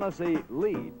 and Tennessee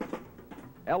leads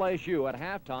LSU at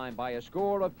halftime by a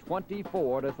score of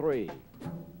 24-3.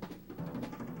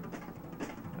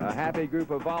 A happy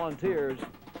group of volunteers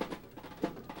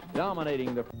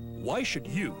dominating the... Why should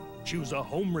you choose a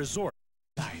home resort?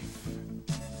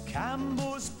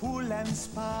 Campbell's Pool and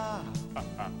Spa.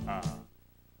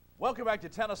 Welcome back to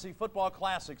Tennessee Football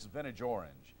Classics Vintage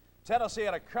Orange. Tennessee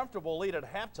had a comfortable lead at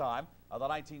halftime of the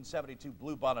 1972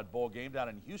 Bluebonnet Bowl game down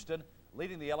in Houston,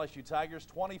 leading the LSU Tigers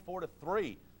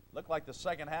 24-3. Looked like the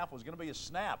second half was going to be a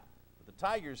snap, but the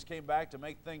Tigers came back to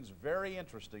make things very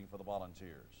interesting for the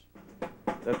Volunteers.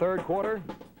 The 3rd quarter,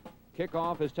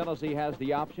 kickoff as Tennessee has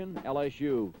the option.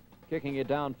 LSU kicking it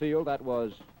downfield. That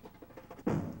was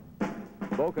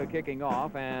Boca kicking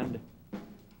off, and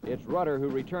it's Rudder who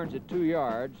returns it 2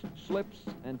 yards, slips,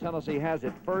 and Tennessee has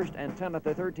it 1st and 10 at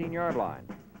the 13-yard line.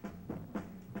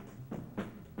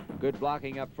 Good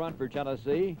blocking up front for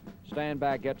Tennessee.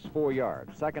 Stanback gets 4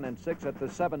 yards. 2nd and 6 at the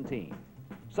 17.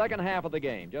 Second half of the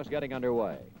game just getting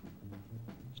underway.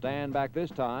 Stanback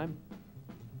this time.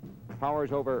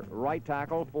 Powers over right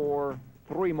tackle for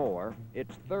 3 more.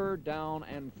 It's 3rd down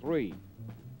and 3.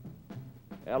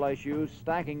 LSU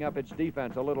stacking up its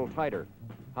defense a little tighter.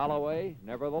 Holloway,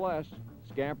 nevertheless,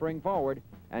 scampering forward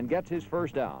and gets his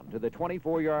first down to the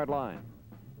 24-yard line.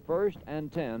 1st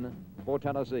and 10 for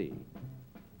Tennessee.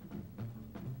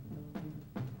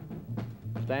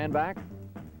 Stanback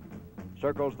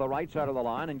circles the right side of the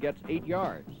line and gets 8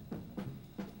 yards.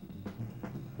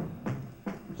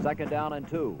 2nd down and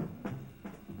 2.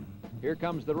 Here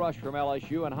comes the rush from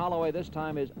LSU, and Holloway this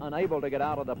time is unable to get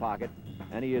out of the pocket,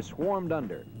 and he is swarmed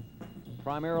under,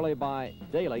 primarily by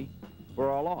Daly, for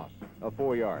a loss of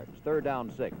 4 yards. 3rd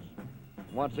down, 6.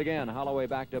 Once again, Holloway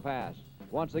back to pass.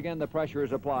 Once again, the pressure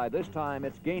is applied. This time,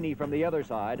 it's Gainey from the other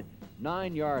side.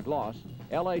 9-yard loss.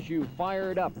 LSU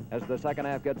fired up as the second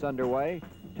half gets underway.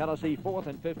 Tennessee 4th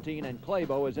and 15, and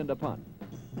Claybo is in to punt.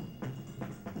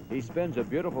 He spins a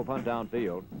beautiful punt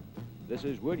downfield. This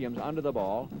is Williams under the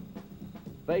ball.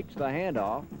 Fakes the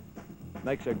handoff.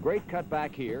 Makes a great cut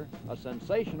back here. A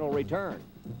sensational return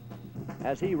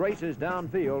as he races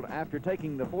downfield after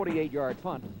taking the 48-yard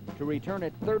punt to return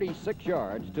it 36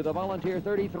 yards to the Volunteer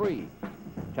 33.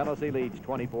 Tennessee leads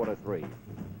 24-3.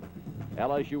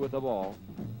 LSU with the ball.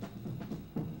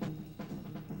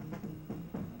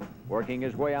 Working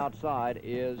his way outside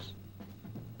is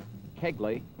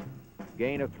Kegley.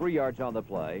 Gain of 3 yards on the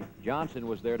play. Johnson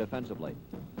was there defensively.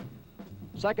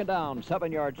 2nd down,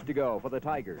 7 yards to go for the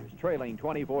Tigers, trailing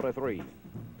 24-3.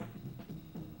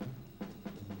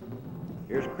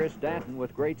 Here's Chris Danton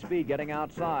with great speed getting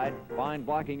outside. Fine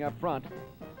blocking up front.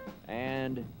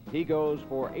 And he goes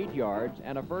for 8 yards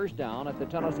and a first down at the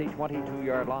Tennessee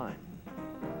 22-yard line.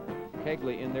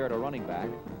 Kegley in there to running back.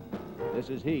 This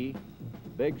is he.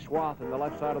 Big swath in the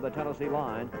left side of the Tennessee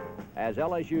line. as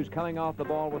LSU's coming off the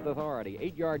ball with authority.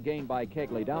 8-yard gain by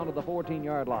Kegley down to the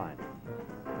 14-yard line.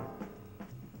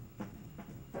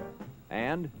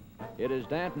 And it is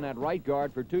Danton at right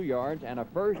guard for 2 yards and a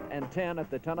 1st and 10 at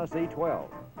the Tennessee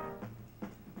 12.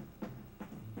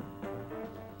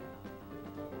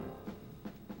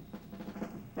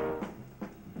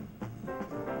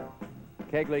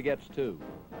 Kegley gets 2.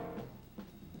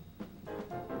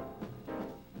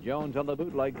 Jones on the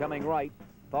bootleg coming right.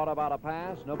 Thought about a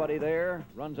pass. Nobody there.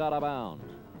 Runs out of bounds.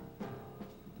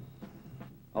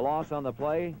 A loss on the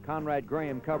play. Conrad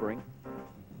Graham covering.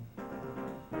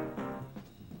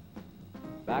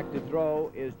 Back to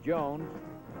throw is Jones.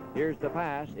 Here's the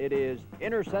pass. It is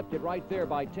intercepted right there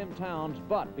by Tim Towns,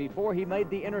 but before he made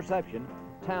the interception,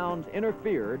 Towns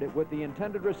interfered with the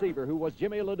intended receiver, who was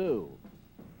Jimmy Ledoux.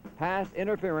 Pass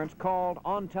interference called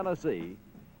on Tennessee,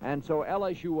 and so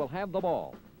LSU will have the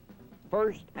ball.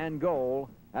 1st and goal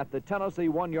at the Tennessee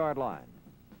 1-yard line.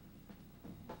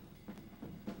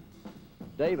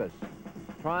 Davis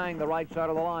trying the right side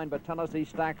of the line, but Tennessee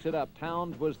stacks it up.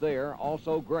 Towns was there,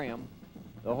 also Graham,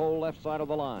 the whole left side of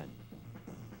the line.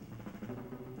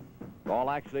 Ball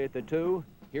actually at the 2.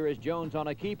 Here is Jones on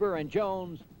a keeper, and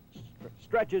Jones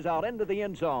stretches out into the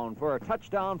end zone for a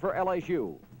touchdown for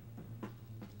LSU.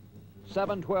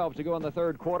 7:12 to go in the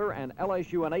 3rd quarter, and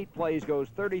LSU in 8 plays goes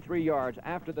 33 yards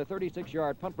after the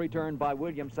 36-yard punt return by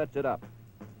Williams sets it up.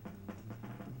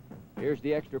 Here's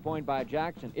the extra point by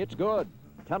Jackson. It's good.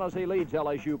 Tennessee leads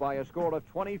LSU by a score of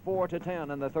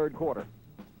 24-10 in the 3rd quarter.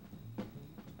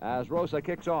 As Rosa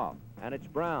kicks off, and it's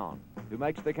Brown who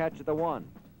makes the catch at the 1.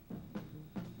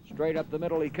 Straight up the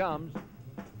middle he comes,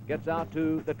 gets out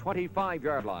to the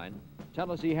 25-yard line.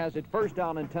 Tennessee has it 1st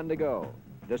down and 10 to go.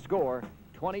 The score,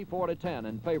 24-10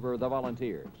 in favor of the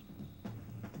Volunteers.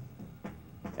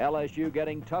 LSU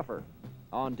getting tougher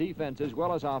on defense as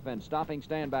well as offense, stopping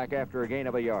Standback after a gain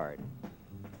of a yard.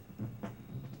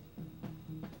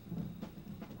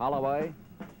 Holloway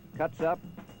cuts up.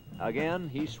 Again,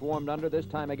 he swarmed under, this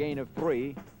time a gain of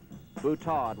 3.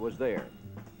 Boutade was there.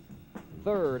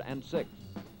 3rd and 6.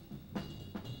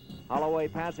 Holloway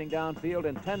passing downfield,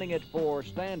 intending it for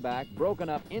Standback, broken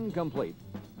up, incomplete.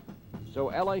 So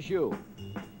LSU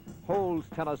holds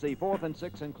Tennessee 4th and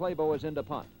 6, and Claybo is into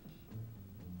punt.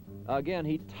 Again,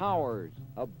 he towers,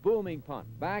 a booming punt.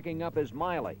 Backing up is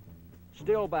Miley.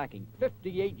 Still backing,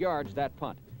 58 yards that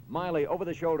punt. Miley over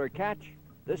the shoulder catch.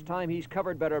 This time he's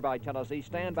covered better by Tennessee.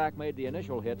 Standback made the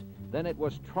initial hit. Then it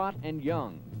was Trott and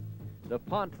Young. The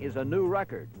punt is a new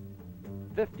record.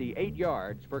 58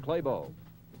 yards for Claybo.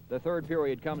 The 3rd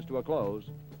period comes to a close.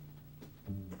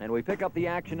 And we pick up the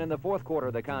action in the 4th quarter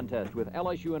of the contest with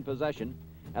LSU in possession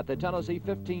at the Tennessee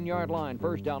 15-yard line,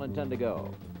 1st down and 10 to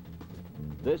go.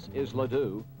 This is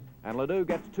Ledoux, and Ledoux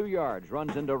gets 2 yards,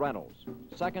 runs into Reynolds.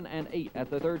 2nd and 8 at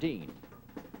the 13.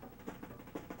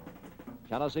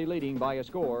 Tennessee leading by a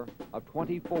score of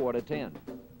 24-10.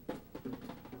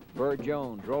 Bird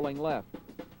Jones rolling left,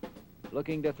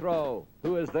 looking to throw.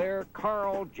 Who is there?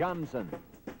 Carl Johnson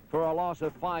for a loss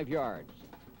of 5 yards.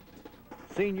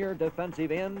 Senior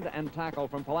defensive end and tackle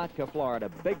from Palatka, Florida.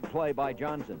 Big play by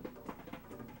Johnson.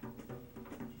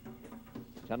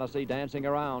 Tennessee dancing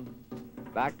around.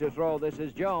 Back to throw. This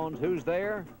is Jones. Who's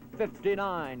there?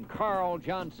 59, Carl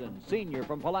Johnson, senior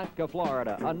from Palatka,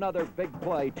 Florida. Another big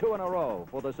play, 2 in a row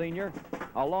for the senior.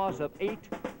 A loss of 8,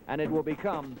 and it will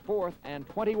become 4th and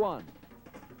 21.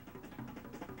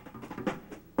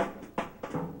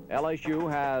 LSU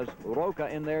has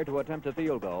Roca in there to attempt a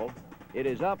field goal. It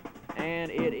is up, and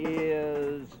it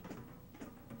is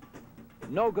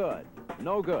no good.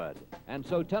 No good. And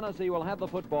so Tennessee will have the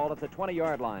football at the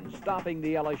 20-yard line, stopping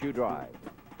the LSU drive.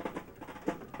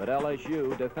 But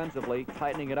LSU defensively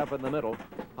tightening it up in the middle.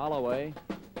 Holloway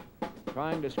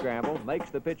trying to scramble, makes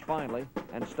the pitch finally,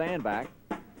 and Standback.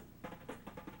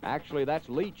 Actually, that's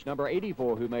Leach, number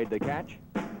 84, who made the catch.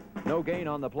 No gain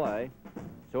on the play,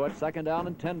 so it's 2nd down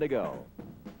and 10 to go.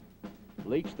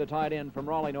 Leach, the tight end from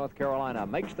Raleigh, North Carolina,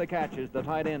 makes the catches. The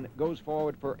tight end goes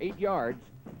forward for 8 yards,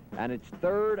 and it's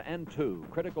 3rd and 2.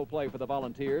 Critical play for the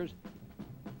Volunteers.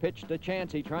 Pitch to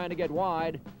Chancey, trying to get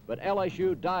wide, but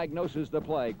LSU diagnoses the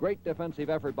play. Great defensive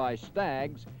effort by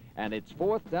Staggs, and it's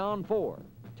 4th down 4.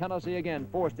 Tennessee again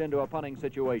forced into a punting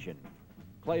situation.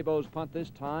 Claybo's punt this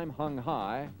time hung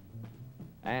high,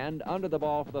 and under the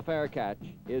ball for the fair catch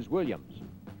is Williams.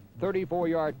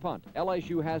 34-yard punt.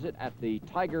 LSU has it at the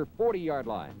Tiger 40-yard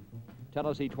line.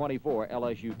 Tennessee 24,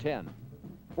 LSU 10.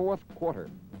 4th quarter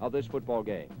of this football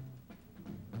game.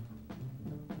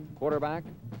 Quarterback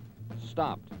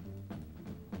stopped.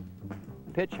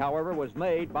 Pitch, however, was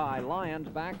made by Lyons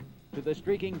back to the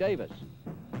streaking Davis.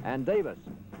 And Davis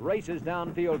races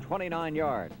downfield 29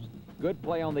 yards. Good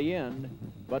play on the end,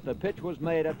 but the pitch was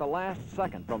made at the last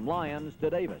second from Lyons to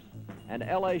Davis. And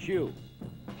LSU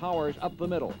powers up the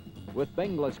middle with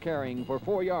Binglis carrying for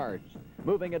 4 yards,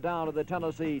 moving it down to the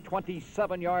Tennessee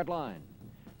 27-yard line.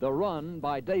 The run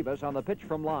by Davis on the pitch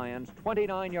from Lyons,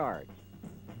 29 yards.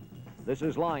 This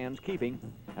is Lyons keeping,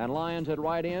 and Lyons at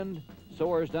right end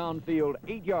soars downfield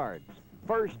 8 yards.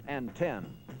 1st and 10.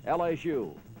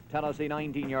 LSU, Tennessee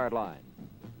 19-yard line.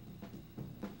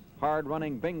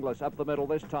 Hard-running Binglis up the middle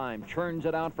this time, churns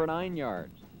it out for 9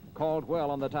 yards. Caldwell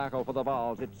on the tackle for the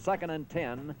Vols. It's 2nd and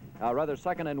 10, rather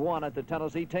 2nd and 1 at the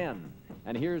Tennessee 10.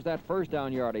 And here's that first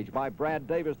down yardage by Brad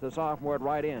Davis, the sophomore at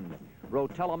right end.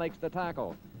 Rotella makes the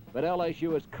tackle, but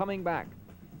LSU is coming back,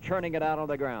 churning it out on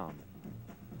the ground.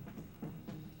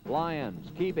 Lyons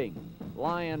keeping,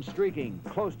 Lyons streaking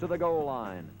close to the goal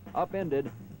line, upended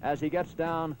as he gets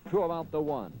down to about the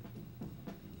 1.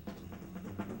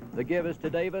 The give is to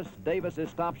Davis. Davis is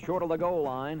stopped short of the goal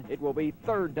line. It will be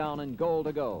 3rd down and goal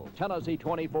to go. Tennessee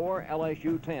 24,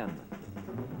 LSU 10.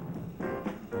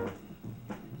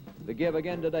 The give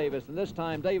again to Davis, and this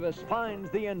time Davis finds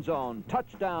the end zone.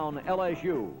 Touchdown,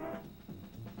 LSU.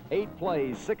 8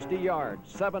 plays, 60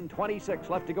 yards, 7:26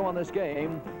 left to go in this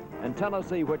game. And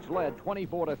Tennessee, which led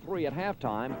 24-3 at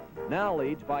halftime, now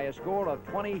leads by a score of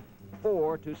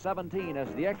 24-17 as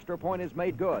the extra point is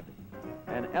made good.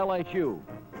 And LSU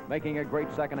making a great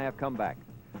second half comeback.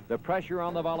 The pressure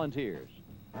on the Volunteers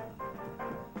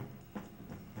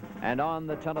and on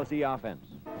the Tennessee offense.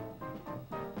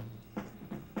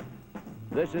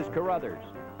 This is Carruthers,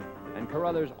 and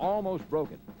Carruthers almost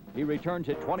broke it. He returns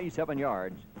it 27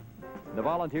 yards. The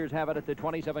Volunteers have it at the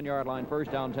 27-yard line,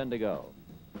 1st down, 10 to go.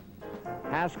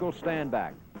 Haskell stand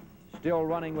back, still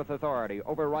running with authority.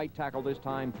 Over right tackle this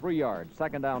time, 3 yards,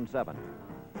 2nd down, 7.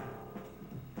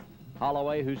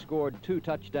 Holloway, who scored 2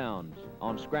 touchdowns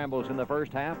on scrambles in the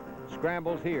first half,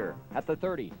 scrambles here at the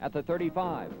 30, at the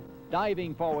 35,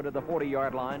 diving forward to the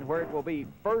 40-yard line where it will be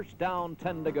 1st down,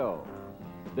 10 to go.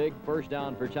 Big 1st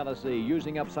down for Tennessee,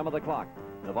 using up some of the clock.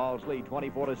 The Vols lead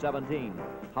 24-17.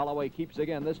 Holloway keeps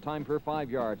again, this time for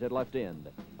 5 yards at left end.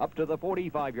 Up to the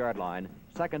 45-yard line,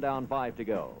 2nd down, 5 to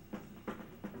go.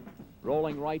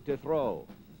 Rolling right to throw,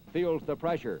 feels the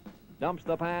pressure, dumps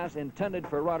the pass intended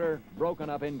for Rudder, broken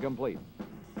up, incomplete.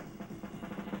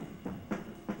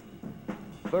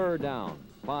 3rd down,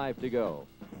 5 to go.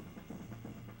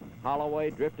 Holloway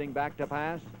drifting back to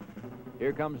pass.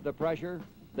 Here comes the pressure.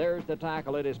 There's the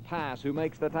tackle. It is Pass who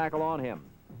makes the tackle on him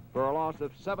for a loss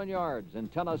of 7 yards,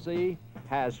 and Tennessee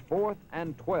has 4th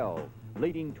and 12,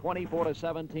 leading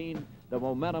 24-17, the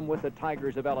momentum with the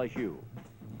Tigers of LSU.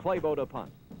 Claybo to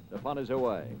punt. The punt is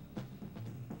away.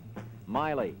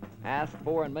 Miley asked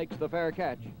for and makes the fair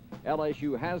catch.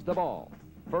 LSU has the ball.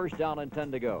 1st down and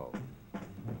 10 to go.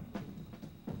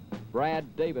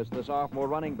 Brad Davis, the sophomore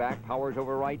running back, powers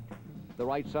over the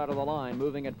right side of the line,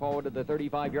 moving it forward to the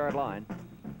 35-yard line.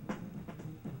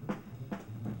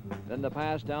 Then the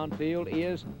pass downfield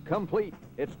is complete.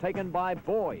 It's taken by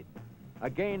Boyd. A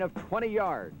gain of 20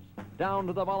 yards down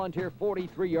to the Volunteer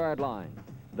 43-yard line.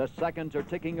 The seconds are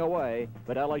ticking away,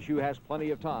 but LSU has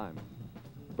plenty of time.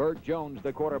 Bert Jones,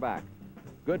 the quarterback.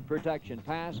 Good protection.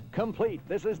 Pass complete.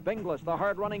 This is Binglis, the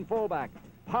hard-running fullback,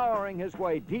 powering his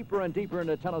way deeper and deeper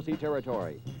into Tennessee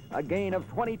territory. A gain of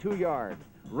 22 yards.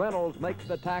 Reynolds makes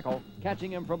the tackle,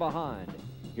 catching him from behind.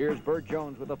 Here's Bert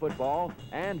Jones with the football,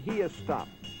 and he is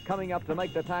stopped. Coming up to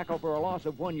make the tackle for a loss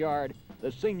of 1 yard,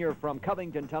 the senior from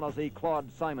Covington, Tennessee, Claude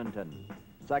Simonton.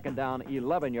 2nd down,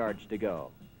 11 yards to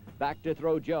go. Back to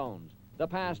throw Jones. The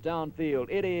pass downfield.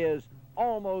 It is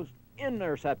almost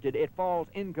intercepted. It falls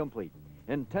incomplete.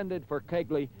 Intended for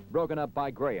Kegley, broken up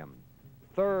by Graham.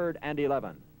 3rd and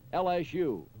 11.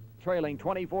 LSU trailing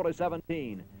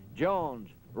 24-17. Jones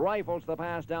rifles the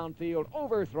pass downfield,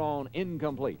 overthrown,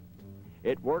 incomplete.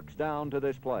 It works down to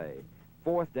this play.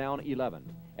 4th down, 11.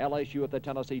 LSU at the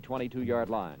Tennessee 22-yard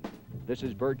line. This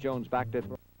is Bert Jones back to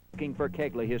throw. Looking for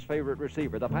Kegley, his favorite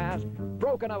receiver. The pass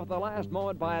broken up at the last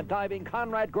moment by a diving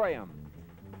Conrad Graham.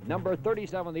 Number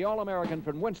 37, the All-American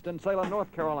from Winston-Salem,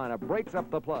 North Carolina, breaks up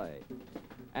the play.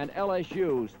 And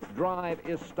LSU's drive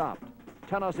is stopped.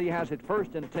 Tennessee has it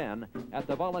 1st and 10 at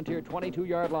the Volunteer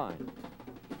 22-yard line.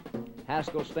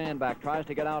 Haskell standback tries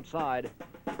to get outside,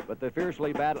 but the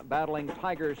fiercely battling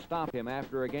Tigers stop him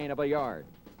after a gain of a yard.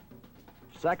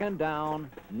 2nd down,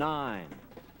 9.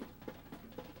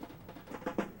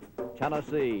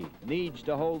 Tennessee needs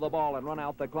to hold the ball and run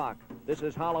out the clock. This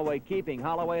is Holloway keeping.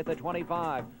 Holloway at the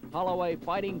 25. Holloway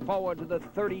fighting forward to the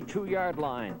 32-yard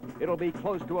line. It'll be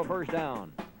close to a 1st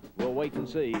down. We'll wait and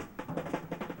see.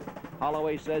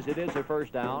 Holloway says it is a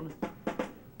first down.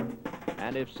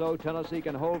 And if so, Tennessee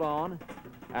can hold on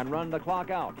and run the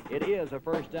clock out. It is a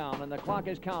first down, and the clock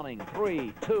is counting.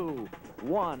 3, 2,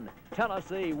 1.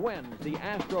 Tennessee wins the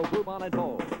Astro Bluebonnet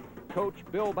Bowl. Coach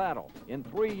Bill Battle, in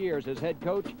 3 years as head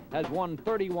coach, has won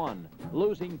 31,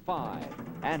 losing 5,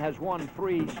 and has won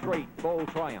 3 straight bowl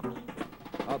triumphs.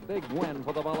 A big win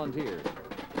for the Volunteers.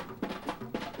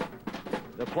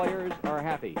 The players are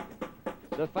happy.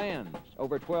 The fans,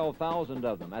 over 12,000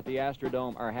 of them at the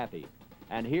Astrodome, are happy.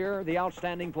 And here, the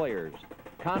outstanding players.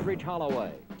 Condridge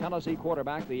Holloway, Tennessee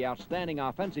quarterback, the outstanding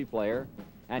offensive player,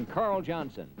 and Carl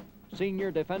Johnson,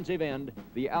 senior defensive end,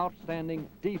 the outstanding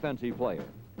defensive player,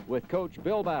 with Coach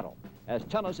Bill Battle, as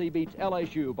Tennessee beats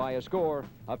LSU by a score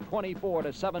of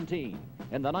 24-17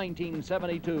 in the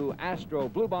 1972 Astro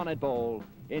Bluebonnet Bowl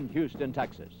in Houston,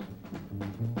 Texas.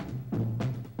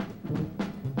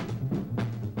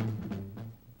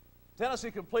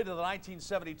 Tennessee completed the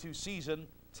 1972 season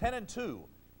 10-2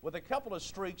 with a couple of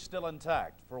streaks still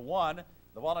intact. For one,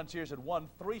 the Volunteers had won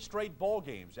 3 straight bowl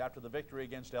games after the victory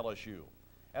against LSU.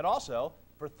 And also,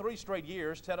 for 3 straight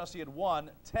years, Tennessee had won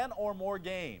 10 or more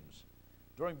games.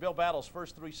 During Bill Battle's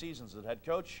first 3 seasons as head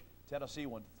coach, Tennessee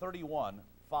went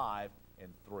 31-5-3.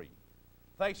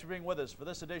 Thanks for being with us for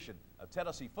this edition of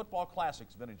Tennessee Football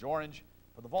Classics Vintage Orange.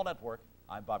 For the Vol Network,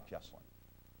 I'm Bob Kesling.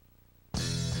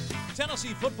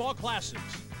 Tennessee Football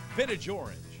Classics Vintage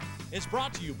Orange is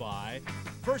brought to you by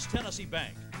First Tennessee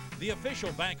Bank, the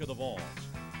official bank of the Vols,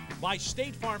 by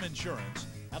State Farm Insurance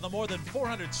and the more than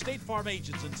 400 State Farm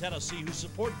agents in Tennessee who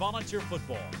support volunteer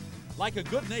football. Like a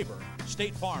good neighbor,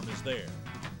 State Farm is there.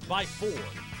 By Ford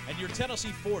and your Tennessee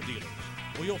Ford dealers,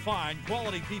 where you'll find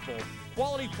quality people,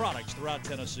 quality products throughout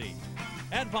Tennessee.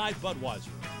 And by Budweiser.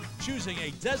 Choosing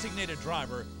a designated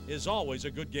driver is always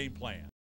a good game plan.